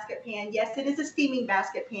fry basket pan. Yes, it is a steaming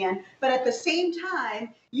basket pan. But at the same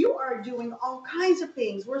time, you are doing all kinds of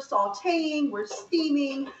things. We're sauteing, we're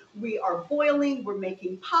steaming, we are boiling, we're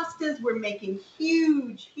making pastas, we're making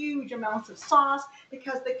huge amounts of sauce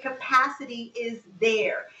because the capacity is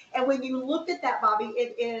there. And when you look at that, Bobby,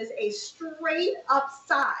 it is a straight up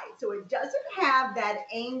side. So it doesn't have that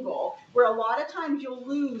angle where a lot of times you'll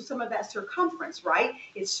lose some of that circumference, right?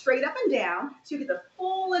 It's straight up and down. So you get the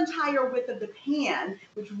full entire width of the pan,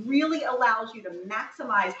 which really allows you to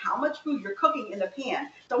maximize how much food you're cooking in the pan.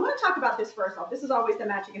 So I want to talk about this first off. This is always the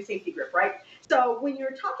magic of Safety Grip, right? So when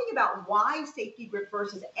you're talking about why Safety Grip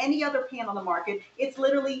versus any other pan on the market, it's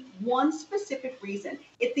literally one specific reason.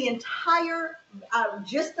 It's the entire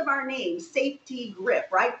gist of our name, Safety Grip,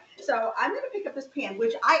 right? So I'm going to pick up this pan,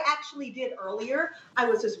 which I actually did earlier. I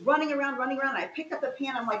was just running around. I picked up the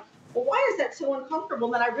pan. I'm like, well, why is that so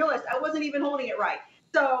uncomfortable? And then I realized I wasn't even holding it right.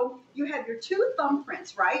 So you have your two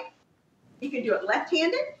thumbprints, right? You can do it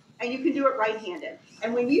left-handed and you can do it right-handed.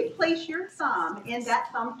 And when you place your thumb in that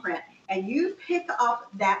thumbprint and you pick up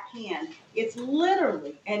that pan, it's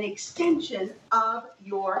literally an extension of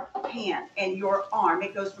your pan and your arm.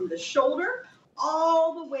 It goes from the shoulder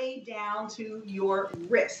all the way down to your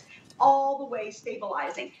wrist, all the way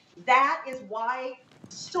stabilizing. That is why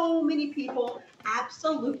so many people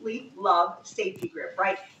absolutely love Safety Grip,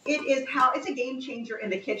 right? It's a game changer in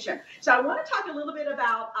the kitchen. So I want to talk a little bit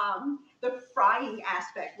about the frying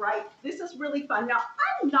aspect, right? This is really fun. Now,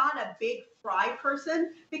 I'm not a big fry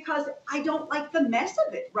person because I don't like the mess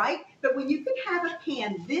of it, right? But when you can have a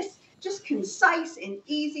pan this just concise and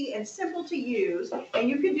easy and simple to use, and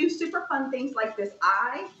you can do super fun things like this.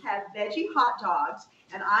 I have veggie hot dogs,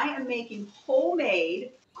 and I am making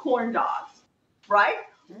homemade corn dogs, right?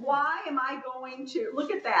 Why am I going to,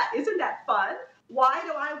 look at that, isn't that fun? Why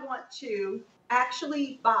do I want to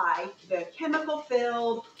actually buy the chemical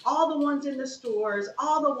filled, all the ones in the stores,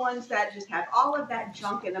 all the ones that just have all of that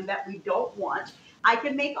junk in them that we don't want? I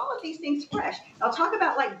can make all of these things fresh. I'll talk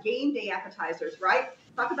about like game day appetizers, right?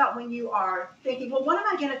 Talk about when you are thinking, well, what am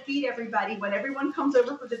I going to feed everybody when everyone comes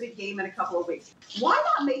over for the big game in a couple of weeks? Why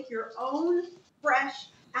not make your own fresh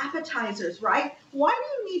appetizers, right? Why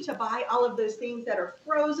do you need to buy all of those things that are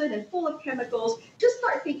frozen and full of chemicals? Just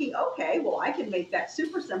start thinking, okay, well, I can make that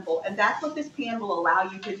super simple. And that's what this pan will allow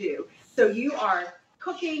you to do. So you are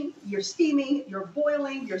cooking, you're steaming, you're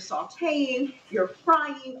boiling, you're sauteing, you're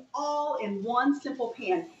frying, all in one simple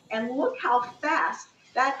pan. And look how fast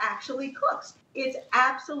that actually cooks. It's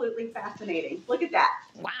absolutely fascinating. Look at that.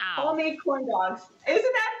 Wow. Homemade corn dogs. Isn't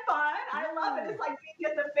that fun? I love it. It's like being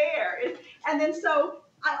at the fair. And then so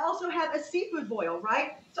I also have a seafood boil,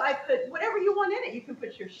 right? So I put whatever you want in it. You can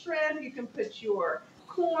put your shrimp, you can put your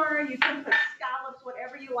corn, you can put scallops,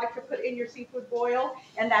 whatever you like to put in your seafood boil.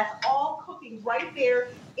 And that's all cooking right there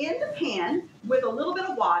in the pan with a little bit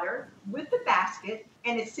of water with the basket,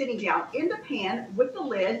 and it's sitting down in the pan with the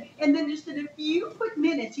lid, and then just in a few quick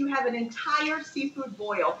minutes, you have an entire seafood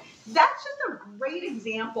boil. That's just a great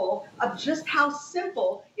example of just how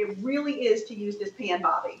simple it really is to use this pan,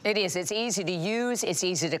 Bobby. It is. It's easy to use. It's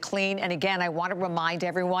easy to clean. And again, I want to remind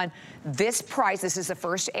everyone, this price, this is the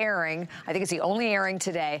first airing. I think it's the only airing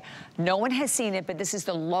today. No one has seen it, but this is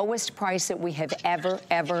the lowest price that we have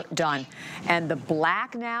ever done. And the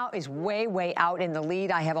black now is way out in the lead.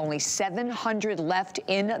 I have only 700 left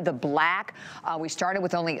in the black. We started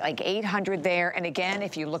with only like 800 there. And again,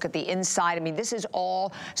 if you look at the inside, I mean, this is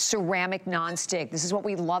all ceramic nonstick. This is what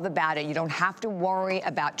we love about it. You don't have to worry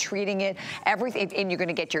about treating it. Everything, and you're going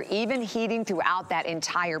to get your even heating throughout that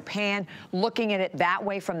entire pan. Looking at it that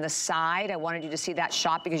way from the side, I wanted you to see that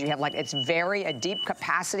shot because you have like, it's a deep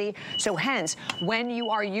capacity. So hence, when you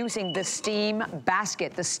are using the steam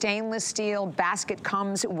basket, the stainless steel basket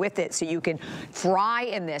comes with it. So you can fry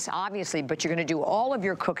in this, obviously, but you're going to do all of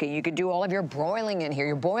your cooking. You can do all of your broiling in here.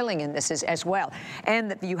 You're boiling in this as well.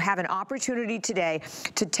 And you have an opportunity today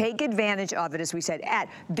to take advantage of it, as we said, at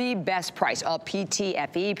the best price. All PT,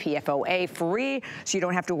 FE, PFOA free, so you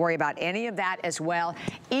don't have to worry about any of that as well.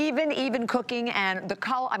 Even cooking, and the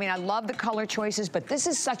color, I mean, I love the color choices, but this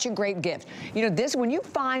is such a great gift. You know, this, when you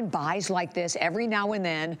find buys like this every now and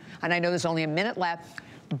then, and I know there's only a minute left,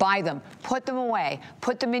 buy them, put them away,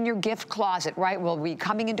 put them in your gift closet, right? We'll be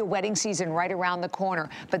coming into wedding season right around the corner.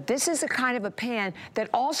 But this is a kind of a pan that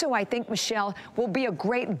also, I think, Michelle, will be a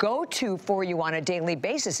great go-to for you on a daily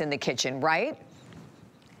basis in the kitchen, right?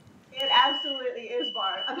 It absolutely is,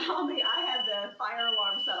 Barb. Molly, I have the fire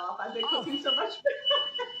alarm set off. I've been cooking so much.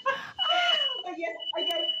 But yes,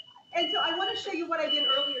 again, and so I want to show you what I did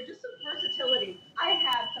earlier, just some versatility. I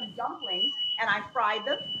have some dumplings, and I fried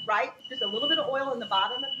them, right? Just a little bit of oil in the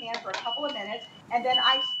bottom of the pan for a couple of minutes, and then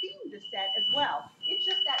I steamed the set as well. It's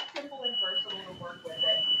just that simple and versatile to work with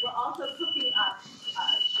it. We're also cooking up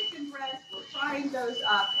chicken breasts. We're frying those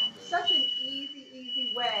up. Such an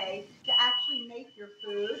easy way to actually make your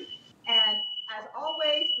food. And as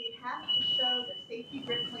always, we have to show the safety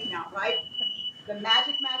grip clean out, right? The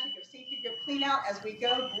magic of Safety Grip Clean Out. As we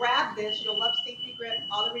go, grab this. You'll love Safety Grip.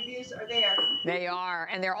 All the reviews are there. They are,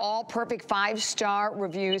 and they're all perfect 5-star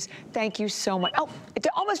reviews. Thank you so much. Oh, it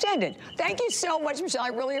almost ended. Thank you so much, Michelle. I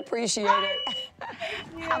really appreciate it.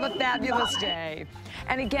 Have a fabulous day.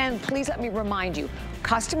 And again, please let me remind you,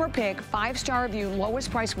 customer pick, 5-star review, lowest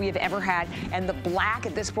price we have ever had, and the black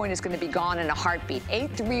at this point is going to be gone in a heartbeat.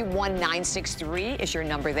 831963 is your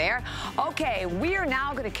number there. Okay, we are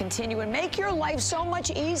now going to continue and make your life so much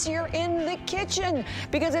easier in the kitchen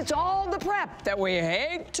because it's all the prep that we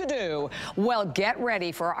hate to do. Well, get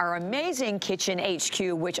ready for our amazing Kitchen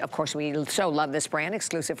HQ, which of course we so love this brand,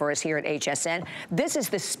 exclusive for us here at HSN. This is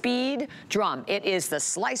the Speed Drum. It is the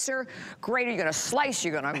slicer grater. You're going to slice,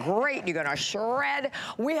 you're going to grate, you're going to shred.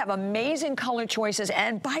 We have amazing color choices,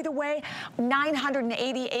 and by the way,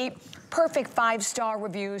 988 perfect 5-star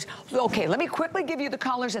reviews. Okay, let me quickly give you the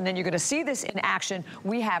colors, and then you're going to see this in action.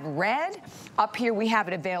 We have red. Up here, we have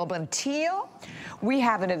it available in teal. We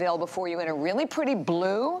have it available for you in a really pretty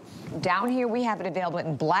blue. Down here, we have it available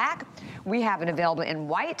in black. We have it available in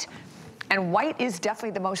white. And white is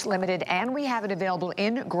definitely the most limited, and we have it available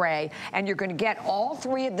in gray. And you're going to get all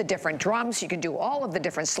 3 of the different drums. You can do all of the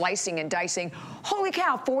different slicing and dicing. Holy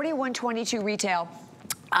cow, $41.22 retail.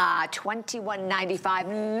 $21.95.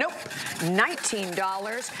 Nope.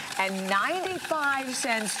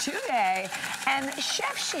 $19.95 today. And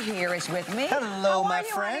Chef Shahir is with me. Hello, my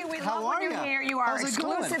friend. How are you? Here. You are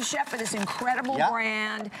exclusive chef for this incredible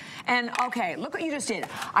brand. And okay, look what you just did.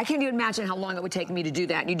 I can't even imagine how long it would take me to do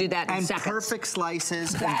that. You do that in seconds. Perfect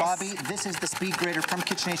slices. Yes. And Bobby, this is the Speed Grater from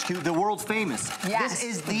Kitchen HQ, the world's famous. Yes, this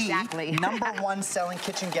is the #1 selling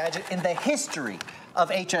kitchen gadget in the history of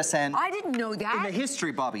HSN. I didn't know that. In the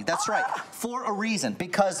history, Bobby. That's right. For a reason.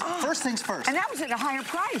 Because first things first. And that was at a higher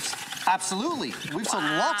price. Absolutely. We've sold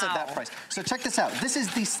lots at that price. So check this out. This is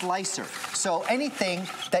the slicer. So anything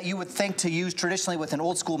that you would think to use traditionally with an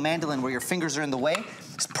old school mandolin where your fingers are in the way,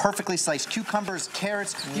 it's perfectly sliced cucumbers,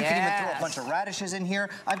 carrots. You can even throw a bunch of radishes in here.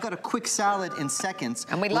 I've got a quick salad in seconds.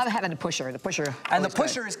 And we love having the pusher. And the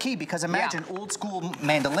pusher is key because imagine old school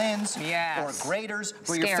mandolins or graters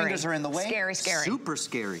where your fingers are in the way. Scary. Super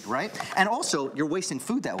scary, right? And also, you're wasting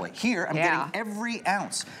food that way. Here, I'm getting every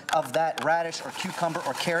ounce of that radish or cucumber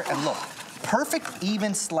or carrot. And look, perfect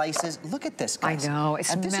even slices. Look at this, guys. I know. It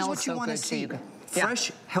and this is smells what you so want to good see. too.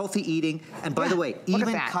 fresh, healthy eating. And by the way,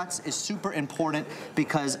 even cuts is super important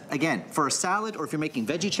because, again, for a salad or if you're making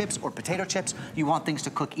veggie chips or potato chips, you want things to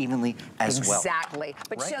cook evenly as well. Exactly.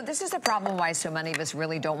 But you know, this is the problem why so many of us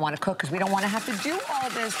really don't want to cook, because we don't want to have to do all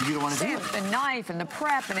this. You don't want to do it. The knife and the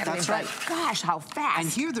prep and everything. That's right. But gosh, how fast. And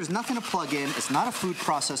here, there's nothing to plug in. It's not a food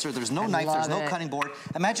processor. There's no knife. There's no cutting board.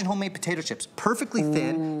 Imagine homemade potato chips. Perfectly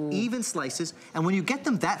thin, even slices. And when you get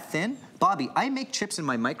them that thin, Bobby, I make chips in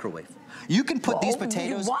my microwave. You can put these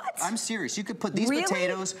potatoes. What? I'm serious. You could put these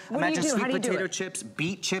potatoes, imagine sweet potato chips,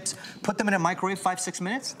 beet chips, put them in a microwave 5-6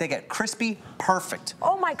 minutes. They get crispy, perfect.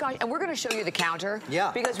 Oh my gosh, and we're gonna show you the counter.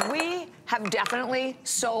 Yeah. Because we have definitely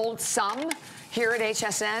sold some here at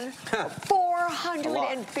HSN.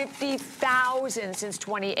 450,000 since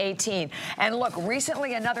 2018. And look,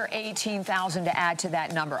 recently another 18,000 to add to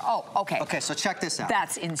that number. Oh, okay. Okay, so check this out.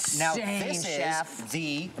 That's insane, now, this Chef. is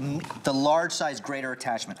the large size grater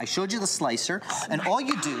attachment. I showed you the slicer, and all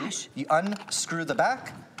you do, you unscrew the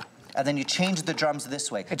back, and then you change the drums this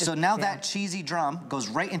way. So now that cheesy drum goes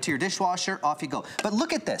right into your dishwasher, off you go. But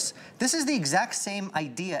look at this. This is the exact same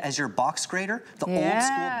idea as your box grater, the old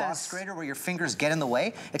school box grater where your fingers get in the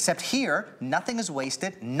way, except here, nothing is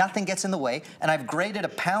wasted, nothing gets in the way, and I've grated a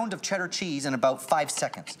pound of cheddar cheese in about 5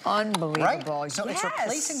 seconds. Unbelievable. Right? So it's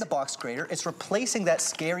replacing the box grater, it's replacing that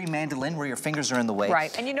scary mandolin where your fingers are in the way.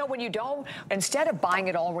 Right, and you know, when you don't, instead of buying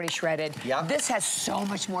it already shredded, this has so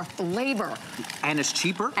much more flavor. And it's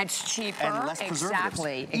cheaper. And cheaper and less preservatives.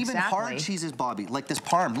 Exactly. Even hard cheeses, Bobby, like this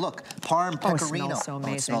parm. Look, parm pecorino. It smells so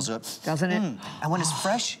amazing. It smells good, doesn't it? And when it's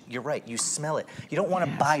fresh, you're right. You smell it. You don't want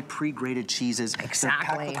to buy pre-grated cheeses. They're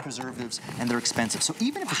packed with preservatives and they're expensive. So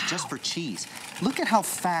even if it's just for cheese, look at how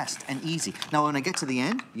fast and easy. Now, when I get to the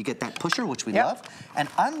end, you get that pusher, which we love. And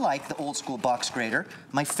unlike the old school box grater,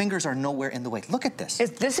 my fingers are nowhere in the way. Look at this.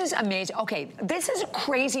 This is amazing. Okay, this is a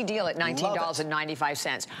crazy deal at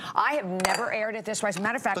 $19.95. I have never aired it this way. As a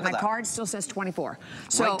matter of fact, my card still says 24.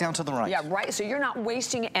 So, right down to the right. Yeah, right. So you're not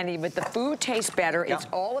wasting any, but the food tastes better. It's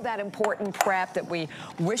all of that important prep that we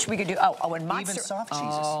wish we could do. Oh, and mozzarella. Even soft cheeses.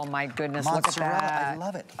 Oh my goodness, mozzarella, look at that. I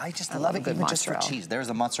love it. I just love it, even just for cheese. There's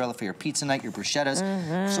the mozzarella for your pizza night, your bruschettas.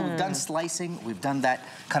 So we've done slicing. We've done that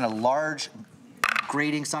kind of large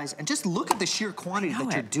grating size, and just look at the sheer quantity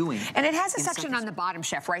that you're doing. And it has a section on the bottom,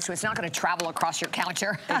 Chef, right? So it's not going to travel across your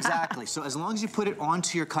counter. Exactly. So as long as you put it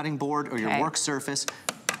onto your cutting board or your work surface,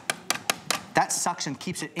 that suction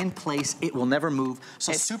keeps it in place. It will never move.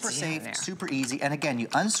 So it's super safe, super easy. And again, you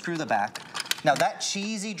unscrew the back. Now that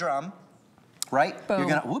cheesy drum, right? Boom.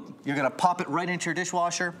 You're gonna pop it right into your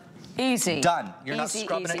dishwasher. Easy. Done. You're not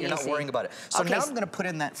scrubbing it. You're not worrying about it. So now I'm going to put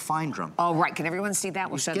in that fine drum. Oh, right. Can everyone see that?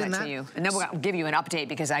 We'll show that to you. And then we'll give you an update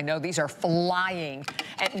because I know these are flying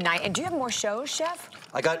at night. And do you have more shows, Chef?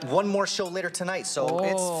 I got one more show later tonight, so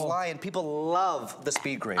it's flying. People love the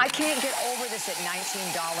speed grater. I can't get over this at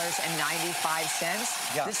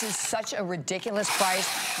 $19.95. Yeah. This is such a ridiculous price.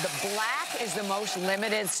 The black is the most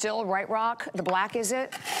limited still, right, Rock? The black, is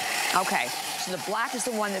it? Okay. So the black is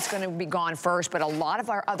the one that's going to be gone first, but a lot of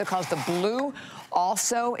our other colors, the blue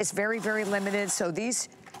also is very, very limited. So these,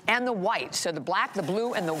 and the white. So the black, the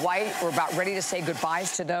blue, and the white, we're about ready to say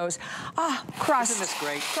goodbyes to those. Ah, crust. Isn't this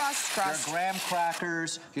great? Crust. Your graham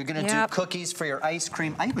crackers. You're going to do cookies for your ice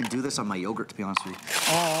cream. I even do this on my yogurt, to be honest with you.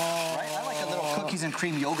 Oh. Right? I like a little cookies and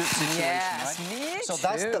cream yogurt situation, right? Me so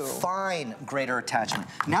that's the fine grater attachment.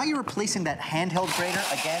 Now you're replacing that handheld grater,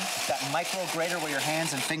 again, that micro grater where your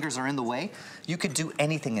hands and fingers are in the way. You could do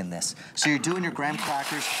anything in this. So you're doing your graham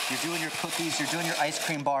crackers, you're doing your cookies, you're doing your ice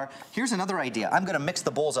cream bar. Here's another idea. I'm going to mix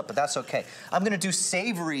the bowls up, but that's okay. I'm going to do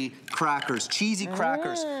savory crackers, cheesy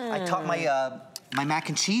crackers. I taught my my mac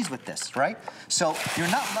and cheese with this, right? So you're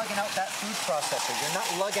not lugging out that food processor. You're not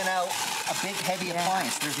lugging out a big, heavy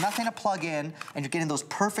appliance. There's nothing to plug in, and you're getting those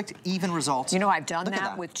perfect, even results. You know, I've done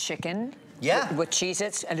that with chicken. Yeah. With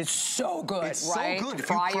Cheez-Its, and it's so good, it's right? so good.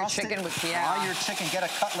 Fry your chicken with, fry your chicken, get a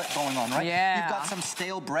cutlet going on, right? Yeah. You've got some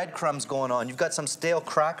stale breadcrumbs going on. You've got some stale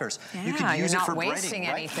crackers. You could use it for breading,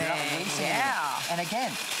 right? Anything. You're not wasting anything. And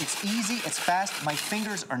again, it's easy, it's fast. My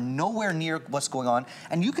fingers are nowhere near what's going on.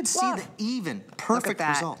 And you could see the even, perfect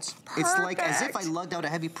results. It's like as if I lugged out a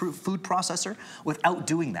heavy food processor without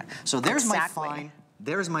doing that. So there's my fine.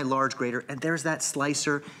 There's my large grater, and there's that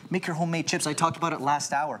slicer. Make your homemade chips. I talked about it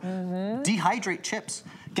last hour. Dehydrate chips.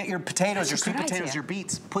 Get your potatoes, your sweet potatoes, your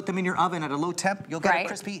beets, put them in your oven at a low temp. You'll get a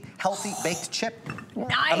crispy, healthy, baked chip.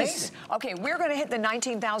 Nice. Amazing. Okay, we're going to hit the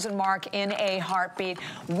 19,000 mark in a heartbeat.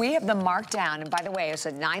 We have the markdown, and by the way, it's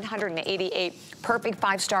a 988 perfect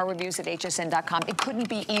 5-star reviews at hsn.com. It couldn't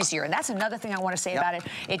be easier, and that's another thing I want to say about it.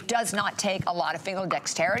 It does not take a lot of finger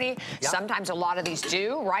dexterity. Sometimes a lot of these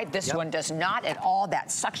do, right? This one does not at all.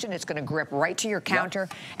 That suction, it's going to grip right to your counter,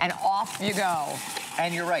 and off you go.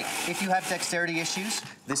 And you're right. If you have dexterity issues,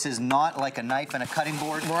 this is not like a knife and a cutting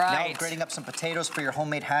board. Now we're grating up some potatoes for your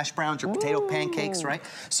homemade hash browns, your potato pancakes, right?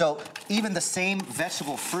 So even the same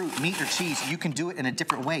vegetable, fruit, meat, or cheese, you can do it in a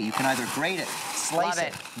different way. You can either grate it, slice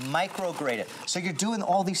it, micro grate it. So you're doing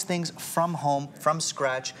all these things from home, from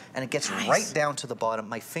scratch, and it gets right down to the bottom.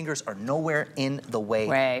 My fingers are nowhere in the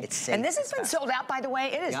way. It's safe. And this has been sold out, by the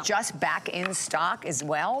way. It is just back in stock as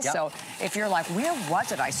well. So if you're like, where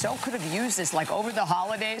was it? I so could have used this like over the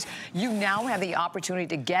holidays. You now have the opportunity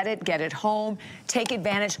to get it home, take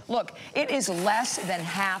advantage. Look, it is less than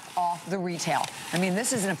half off the retail. I mean,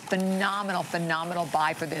 this is a phenomenal, phenomenal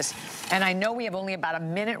buy for this. And I know we have only about a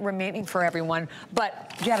minute remaining for everyone,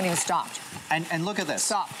 but you haven't even stopped. And look at this.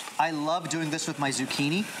 Stop. I love doing this with my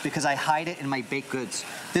zucchini because I hide it in my baked goods.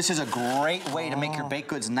 This is a great way to make your baked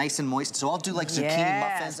goods nice and moist. So I'll do like zucchini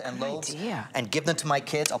muffins and loaves and give them to my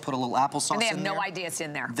kids. I'll put a little applesauce in there. And they have no idea it's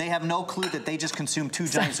in there. They have no clue that they just consumed 2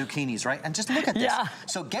 giant zucchinis, right? And just look at this.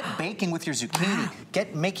 So get baking with your zucchini.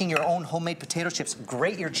 Get making your own homemade potato chips.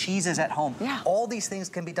 Grate your cheeses at home. All these things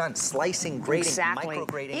can be done. Slicing, grating,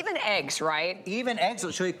 micro-grating. Even eggs, right? Even eggs.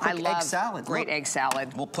 I'll show you a quick egg salad. Great egg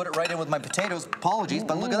salad. We'll put it right in with my potatoes. Apologies,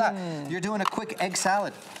 but look at that. You're doing a quick egg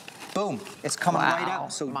salad. Boom. It's coming right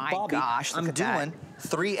out. So, Bobby, I'm doing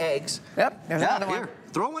 3 eggs. Yep, there's another one.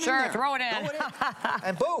 Throw one in there. Throw it in. Throw it in.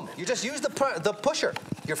 And boom, you just use the pusher.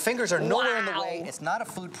 Your fingers are nowhere in the way. It's not a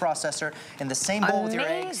food processor. In the same bowl with your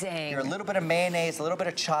eggs, you're a little bit of mayonnaise, a little bit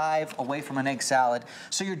of chive away from an egg salad.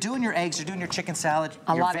 So you're doing your eggs, you're doing your chicken salad,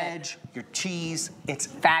 your veg, your cheese. It's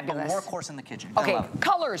fabulous. A workhorse in the kitchen. Okay,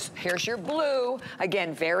 colors. Here's your blue.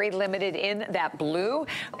 Again, very limited in that blue.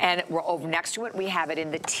 And we're over next to it, we have it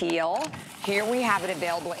in the teal. Here we have it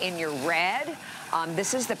available in your red.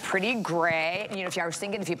 This is the pretty gray. You know, I was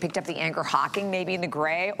thinking if you picked up the Anchor Hocking maybe in the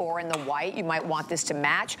gray or in the white, you might want this to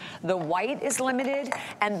match. The white is limited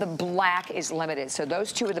and the black is limited. So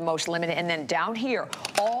those two are the most limited. And then down here,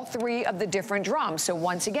 all 3 of the different drums. So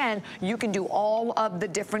once again, you can do all of the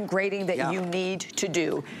different grading that you need to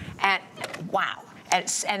do. And wow.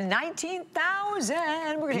 And 19,000.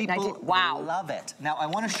 We're going to hit 19. Wow. Love it. Now, I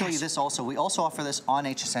want to show you this also. We also offer this on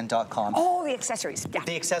hsn.com. Oh, the accessories.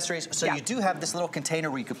 The accessories. So you do have this little container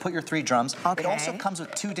where you could put your 3 drums. It also comes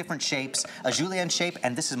with 2 different shapes, a julienne shape,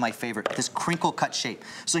 and this is my favorite, this crinkle cut shape.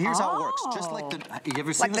 So here's how it works. Just like the, you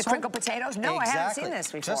ever seen this one? Like the crinkle potatoes? No, I haven't seen this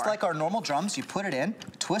before. Just like our normal drums, you put it in,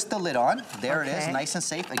 twist the lid on. There it is, nice and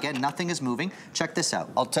safe. Again, nothing is moving. Check this out.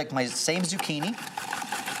 I'll take my same zucchini.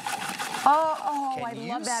 I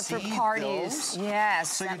love that for parties.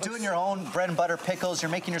 Yes. So you're doing your own bread and butter pickles.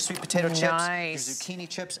 You're making your sweet potato chips, your zucchini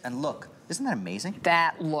chips, and look, isn't that amazing?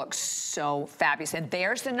 That looks so fabulous. And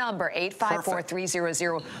there's the number,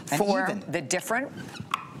 854-300 for the different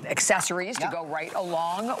accessories to go right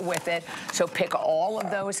along with it. So pick all of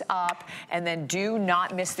those up and then do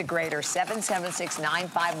not miss the grader. $776-951,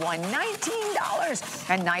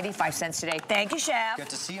 $19.95 today. Thank you, Chef. Good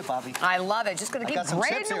to see you, Bobby. I love it. Just going to keep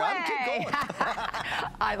grading away.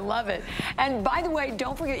 I love it. And by the way,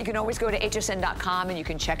 don't forget, you can always go to hsn.com and you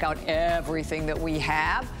can check out everything that we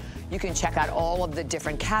have. You can check out all of the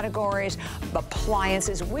different categories,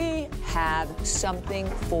 appliances. We have something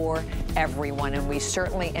for everyone, and we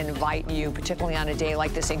certainly invite you, particularly on a day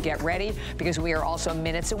like this, and get ready, because we are also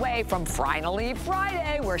minutes away from Finally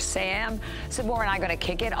Friday, where Sam Sabor and I are going to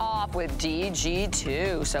kick it off with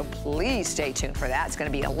DG2. So please stay tuned for that. It's going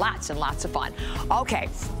to be lots and lots of fun. Okay.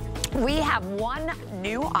 We have one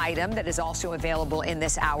new item that is also available in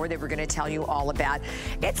this hour that we're going to tell you all about.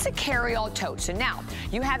 It's a carry-all tote. So now,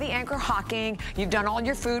 you have the Anchor Hocking, you've done all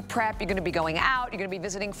your food prep, you're going to be going out, you're going to be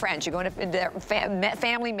visiting friends, you're going to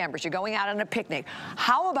family members, you're going out on a picnic.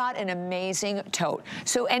 How about an amazing tote?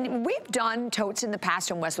 So, and we've done totes in the past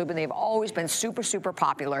in West Loop, and they've always been super, super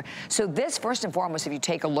popular. So this, first and foremost, if you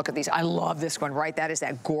take a look at these, I love this one, right? That is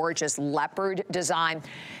that gorgeous leopard design.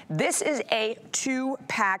 This is a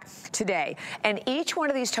 2-pack. today. And each one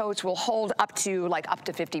of these totes will hold up to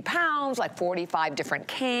 50 pounds, like 45 different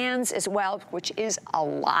cans as well, which is a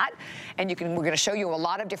lot. And we're gonna show you a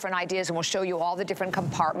lot of different ideas, and we'll show you all the different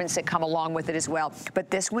compartments that come along with it as well. But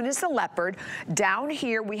this one is the leopard. Down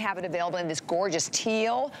here, we have it available in this gorgeous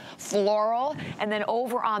teal, floral, and then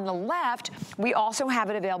over on the left, we also have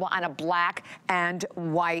it available on a black and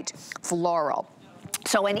white floral.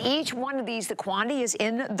 So in each one of these, the quantity is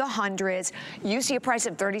in the hundreds. You see a price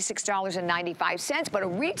of $36.95, but a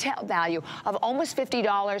retail value of almost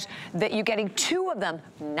 $50 that you're getting 2 of them,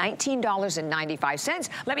 $19.95.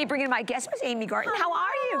 Let me bring in my guest, Miss Amy Garten. How are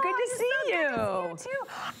you? Good to see you. Too.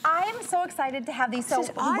 I am so excited to have these. So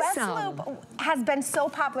West Loop has been so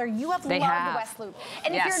popular. You have loved West Loop.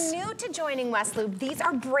 And if you're new to joining West Loop, these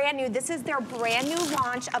are brand new. This is their brand new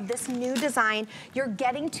launch of this new design. You're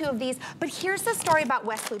getting 2 of these. But here's the story about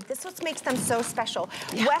West Loop. This is what makes them so special.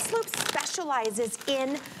 West Loop specializes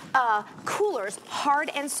in coolers, hard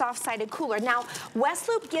and soft-sided cooler. Now, West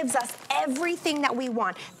Loop gives us everything that we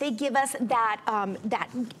want. They give us that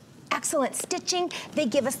excellent stitching. They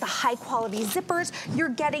give us the high quality zippers. You're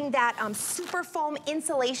getting that super foam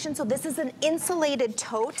insulation. So this is an insulated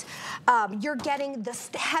tote. You're getting the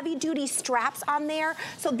heavy duty straps on there.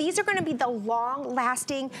 So these are gonna be the long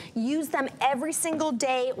lasting, use them every single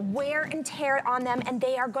day, wear and tear on them, and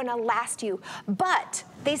they are gonna last you. But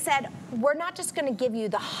they said, we're not just gonna give you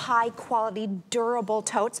the high quality, durable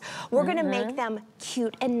totes. We're gonna make them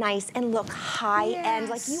cute and nice and look high end.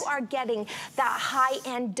 Like you are getting that high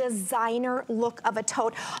end designer look of a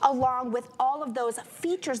tote, along with all of those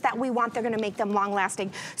features that we want. They're gonna make them long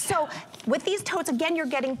lasting. So with these totes, again, you're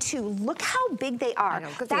getting 2. Look how big they are.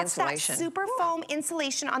 That's that super foam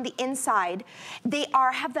insulation on the inside. They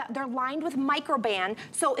they're lined with microban.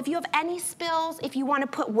 So if you have any spills, if you wanna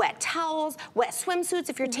put wet towels, wet swimsuits,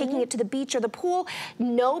 if you're taking it to the beach or the pool,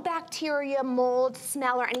 no bacteria, mold,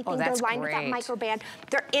 smell, or anything. They're lined with that microban.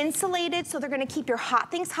 They're insulated, so they're gonna keep your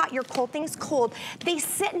hot things hot, your cold things cold. They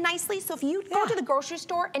sit nicely, so if you go to the grocery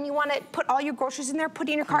store and you wanna put all your groceries in there, put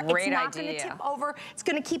it in your car, it's not gonna tip over. It's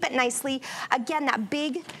gonna keep it nicely. Again, that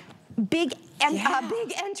big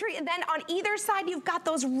entry, and then on either side you've got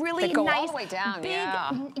those really nice all the way down,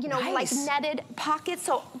 big, you know, like netted pockets,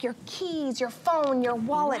 so your keys, your phone, your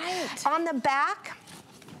wallet. On the back,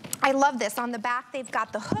 I love this. On the back, they've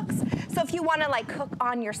got the hooks. So if you want to hook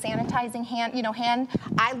on your sanitizing hand,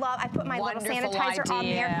 I put my little sanitizer on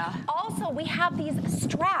there. Also, we have these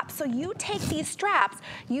straps. So you take these straps,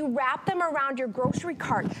 you wrap them around your grocery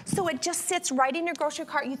cart. So it just sits right in your grocery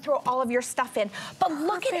cart. You throw all of your stuff in. But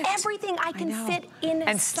look at everything I can fit inside.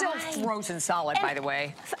 And still frozen solid, by the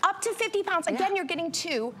way. Up to 50 pounds. Again, you're getting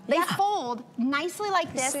 2. They fold nicely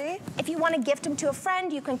like this. If you want to gift them to a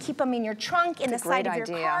friend, you can keep them in your trunk, in the side of your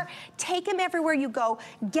car. Take them everywhere you go.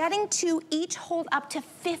 Getting 2 each hold up to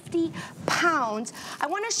 50 pounds. I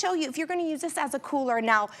want to show you, if you're going to use this as a cooler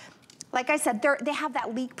now, like I said, they have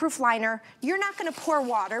that leak-proof liner. You're not gonna pour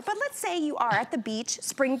water, but let's say you are at the beach,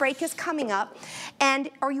 spring break is coming up,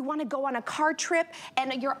 or you wanna go on a car trip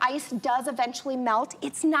and your ice does eventually melt,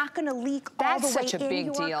 it's not gonna leak all the way in your car. That's such a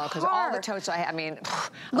big deal, because all the totes I mean,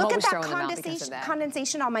 I'm Look always at throwing them out because of that.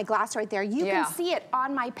 Condensation on my glass right there. You can see it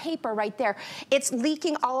on my paper right there. It's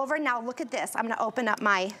leaking all over. Now look at this. I'm gonna open up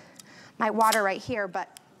my water right here, but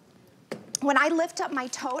when I lift up my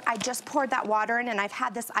tote, I just poured that water in, and I've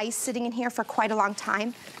had this ice sitting in here for quite a long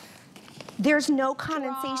time. There's no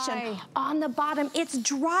condensation on the bottom. It's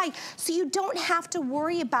dry, so you don't have to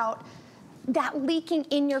worry about that leaking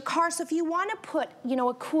in your car. So if you want to put,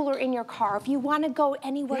 a cooler in your car, if you want to go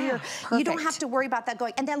anywhere, you don't have to worry about that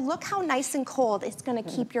going. And then look how nice and cold it's going to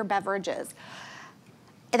keep your beverages.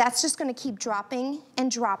 That's just going to keep dropping and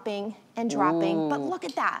dropping and dropping. But look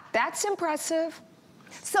at that. That's impressive.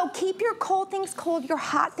 So keep your cold things cold, your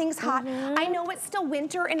hot things hot. I know it's still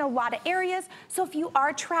winter in a lot of areas, so if you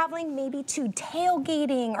are traveling maybe to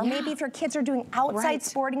tailgating, or maybe if your kids are doing outside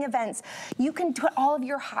sporting events, you can put all of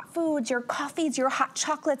your hot foods, your coffees, your hot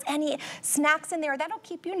chocolates, any snacks in there. That'll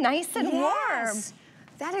keep you nice and warm.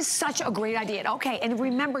 That is such a great idea. Okay, and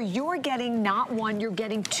remember, you're getting not 1, you're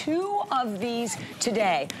getting 2 of these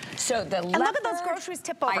today. So the leopard, look at those groceries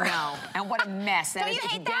tip over. I know, and what a mess. That Don't is, you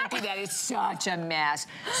hate that? That is such a mess.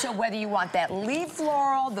 So whether you want that leaf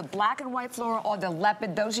floral, the black and white floral, or the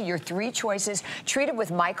leopard, those are your 3 choices. Treat it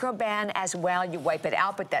with microban as well. You wipe it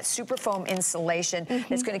out, but that super foam insulation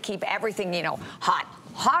is gonna keep everything, hot,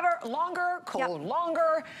 hotter, longer, cold,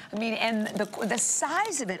 longer. I mean, and the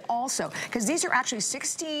size of it also, because these are actually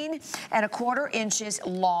 16¼ inches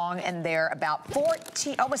long, and they're about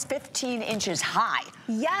 14, almost 15 inches high.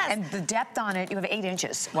 Yes. And the depth on it, you have 8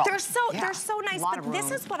 inches. Well, they're so nice, but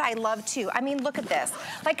this is what I love too. I mean, look at this.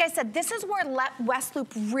 Like I said, this is where Westloop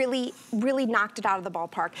really knocked it out of the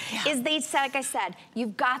ballpark. Is they said, like I said,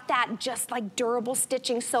 you've got that just like durable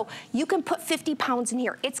stitching, so you can put 50 pounds in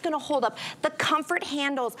here. It's gonna hold up. The comfort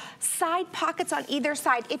handles, side pockets on either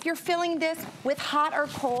side. If you're filling this with hot or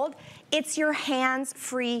cold, it's your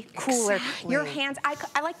hands-free cooler. Exactly. Your hands, I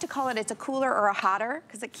like to call it, it's a cooler or a hotter,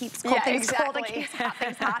 because it keeps cold things cold and keeps hot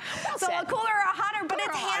things hot. So a cooler or a hotter, but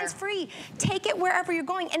it's hands-free. Take it wherever you're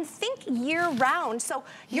going, and think year-round. So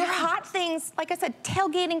your hot things, like I said,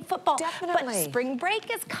 tailgating, football. Definitely. But spring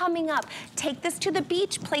break is coming up. Take this to the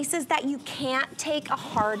beach, places that you can't take a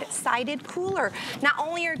hard-sided cooler. Not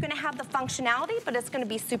only are you gonna have the functionality, but it's gonna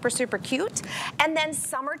be super, super cute. And then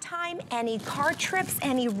summertime, any car trips,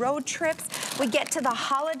 any road trips, we get to the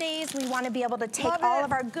holidays, we want to be able to take all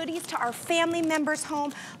of our goodies to our family members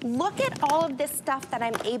home. Look at all of this stuff that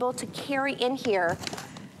I'm able to carry in here.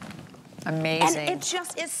 Amazing. And it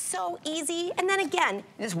just is so easy. And then again,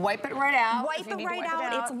 just wipe it right out. Wipe it right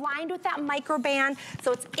out. It's lined with that microband.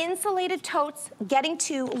 So it's insulated totes, getting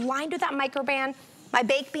to, lined with that microband. My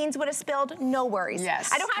baked beans would have spilled, no worries.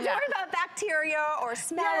 Yes. I don't have to worry about bacteria or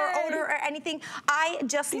smell or odor or anything. I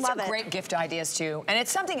just love it. These are great gift ideas too. And it's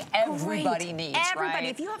something everybody needs, Everybody. right?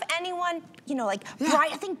 If you have anyone, you know, like,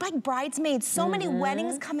 I think like bridesmaids, so many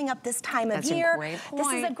weddings coming up this time of year. A great point.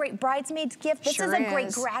 This is a great bridesmaid's gift. This is a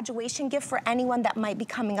great graduation gift for anyone that might be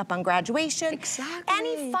coming up on graduation. Exactly.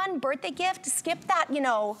 Any fun birthday gift, skip that, you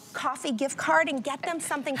know, coffee gift card and get them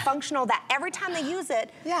something functional that every time they use it,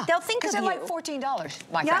 they'll think of you. Because they're like $14.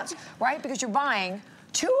 My friends, right? Because you're buying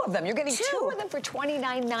 2 of them. You're getting 2 of them for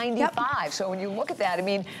 $29.95. So when you look at that, I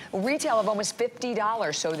mean, retail of almost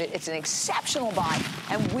 $50. So that it's an exceptional buy.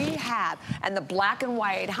 And we have, and the black and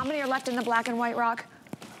white, how many are left in the black and white, Rock?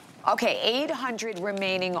 Okay, 800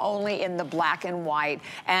 remaining only in the black and white,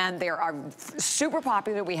 and they are super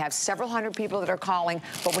popular. We have several hundred people that are calling,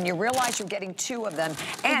 but when you realize you're getting 2 of them,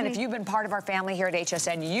 and if you've been part of our family here at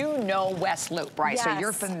HSN, you know Westloop, right? Yes. So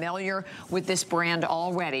you're familiar with this brand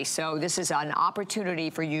already. So this is an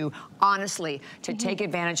opportunity for you, honestly, to take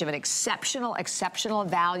advantage of an exceptional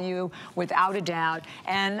value, without a doubt.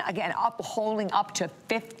 And again, holding up to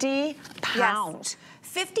 50 pounds.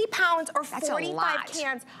 50 pounds or 45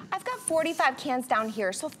 cans. I've got 45 cans down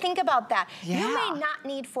here, so think about that. You may not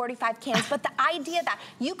need 45 cans, but the idea that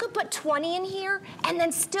you could put 20 in here and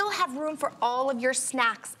then still have room for all of your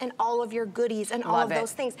snacks and all of your goodies and all of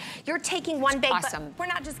those things. You're taking one bag, but we're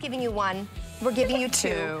not just giving you one, we're giving you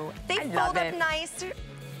 2. They fold up nice.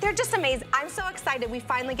 They're just amazing. I'm so excited we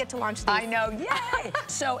finally get to launch these. I know, yay!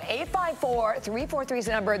 So 854-343 is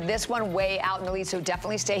the number. This one way out in the lead, so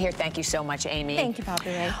definitely stay here. Thank you so much, Amy. Thank you, Poppy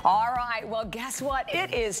Ray. All right, well, guess what?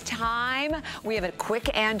 It is time. We have a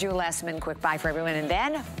quick Andrew Lessman quick buy for everyone, and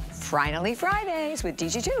then finally Fridays with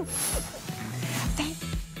DG2.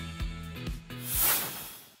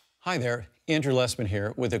 Hi there, Andrew Lessman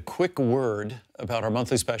here with a quick word about our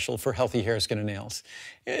monthly special for healthy hair, skin, and nails.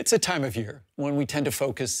 It's a time of year when we tend to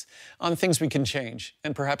focus on things we can change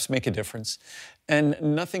and perhaps make a difference. And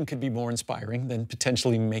nothing could be more inspiring than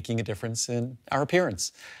potentially making a difference in our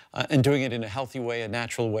appearance and doing it in a healthy way, a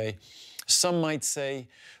natural way. Some might say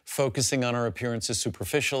focusing on our appearance is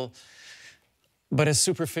superficial. But as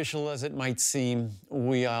superficial as it might seem,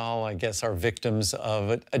 we all, I guess, are victims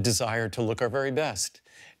of a desire to look our very best.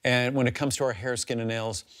 And when it comes to our hair, skin, and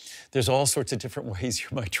nails, there's all sorts of different ways you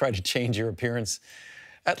might try to change your appearance.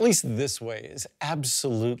 At least this way is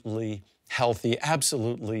absolutely healthy,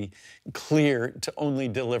 absolutely clear to only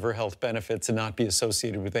deliver health benefits and not be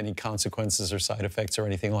associated with any consequences or side effects or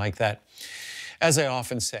anything like that. As I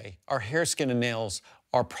often say, our hair, skin, and nails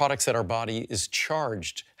are products that our body is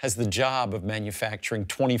charged, has the job of manufacturing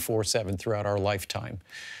 24/7 throughout our lifetime.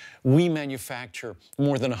 We manufacture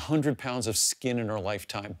more than 100 pounds of skin in our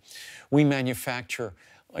lifetime. We manufacture,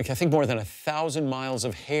 I think, more than 1,000 miles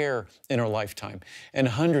of hair in our lifetime and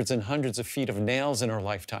hundreds of feet of nails in our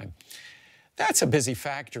lifetime. That's a busy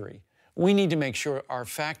factory. We need to make sure our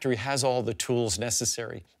factory has all the tools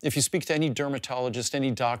necessary. If you speak to any dermatologist,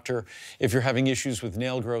 any doctor, if you're having issues with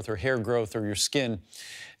nail growth or hair growth or your skin,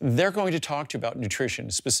 they're going to talk to you about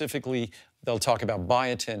nutrition. Specifically, they'll talk about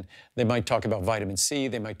biotin. They might talk about vitamin C.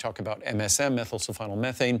 They might talk about MSM,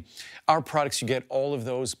 methylsulfonylmethane. Our products, you get all of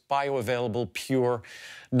those bioavailable, pure,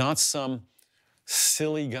 not some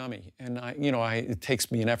silly gummy. And it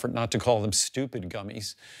takes me an effort not to call them stupid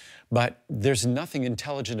gummies. but there's nothing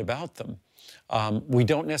intelligent about them. We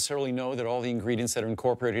don't necessarily know that all the ingredients that are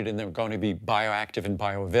incorporated in them are going to be bioactive and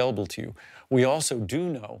bioavailable to you. We also do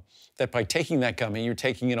know that by taking that gummy, you're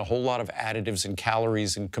taking in a whole lot of additives and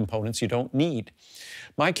calories and components you don't need.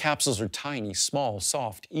 My capsules are tiny, small,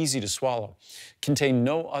 soft, easy to swallow, contain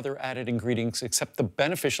no other added ingredients except the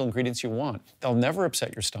beneficial ingredients you want. They'll never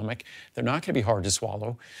upset your stomach. They're not going to be hard to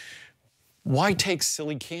swallow. Why take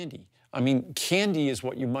silly candy? I mean, candy is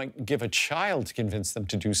what you might give a child to convince them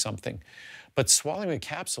to do something. But swallowing a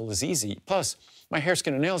capsule is easy. Plus, my hair,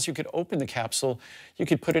 skin, and nails, you could open the capsule, you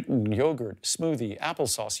could put it in yogurt, smoothie,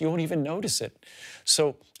 applesauce. You won't even notice it.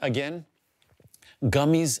 So again,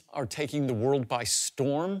 gummies are taking the world by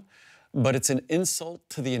storm, but it's an insult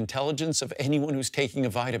to the intelligence of anyone who's taking a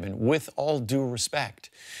vitamin, with all due respect.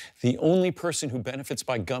 The only person who benefits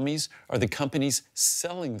by gummies are the companies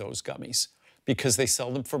selling those gummies, because they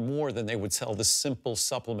sell them for more than they would sell the simple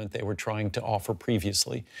supplement they were trying to offer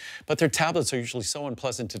previously. But their tablets are usually so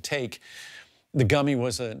unpleasant to take. The gummy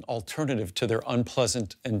was an alternative to their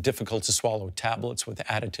unpleasant and difficult to swallow tablets with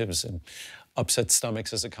additives and upset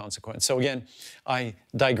stomachs as a consequence. So again, I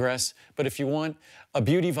digress, but if you want a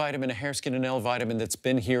beauty vitamin, a hair, skin, and nail vitamin that's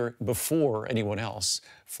been here before anyone else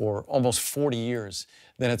for almost 40 years,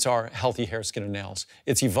 then it's our Healthy Hair, Skin, and Nails.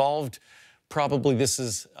 It's evolved. Probably this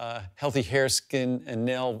is Healthy Hair, Skin, and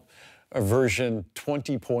Nail version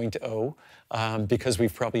 20.0 because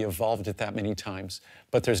we've probably evolved it that many times.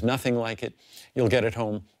 But there's nothing like it. You'll get it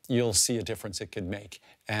home. You'll see a difference it could make.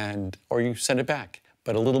 Or you send it back.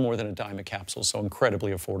 But a little more than $0.10 a capsule, so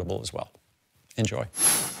incredibly affordable as well. Enjoy.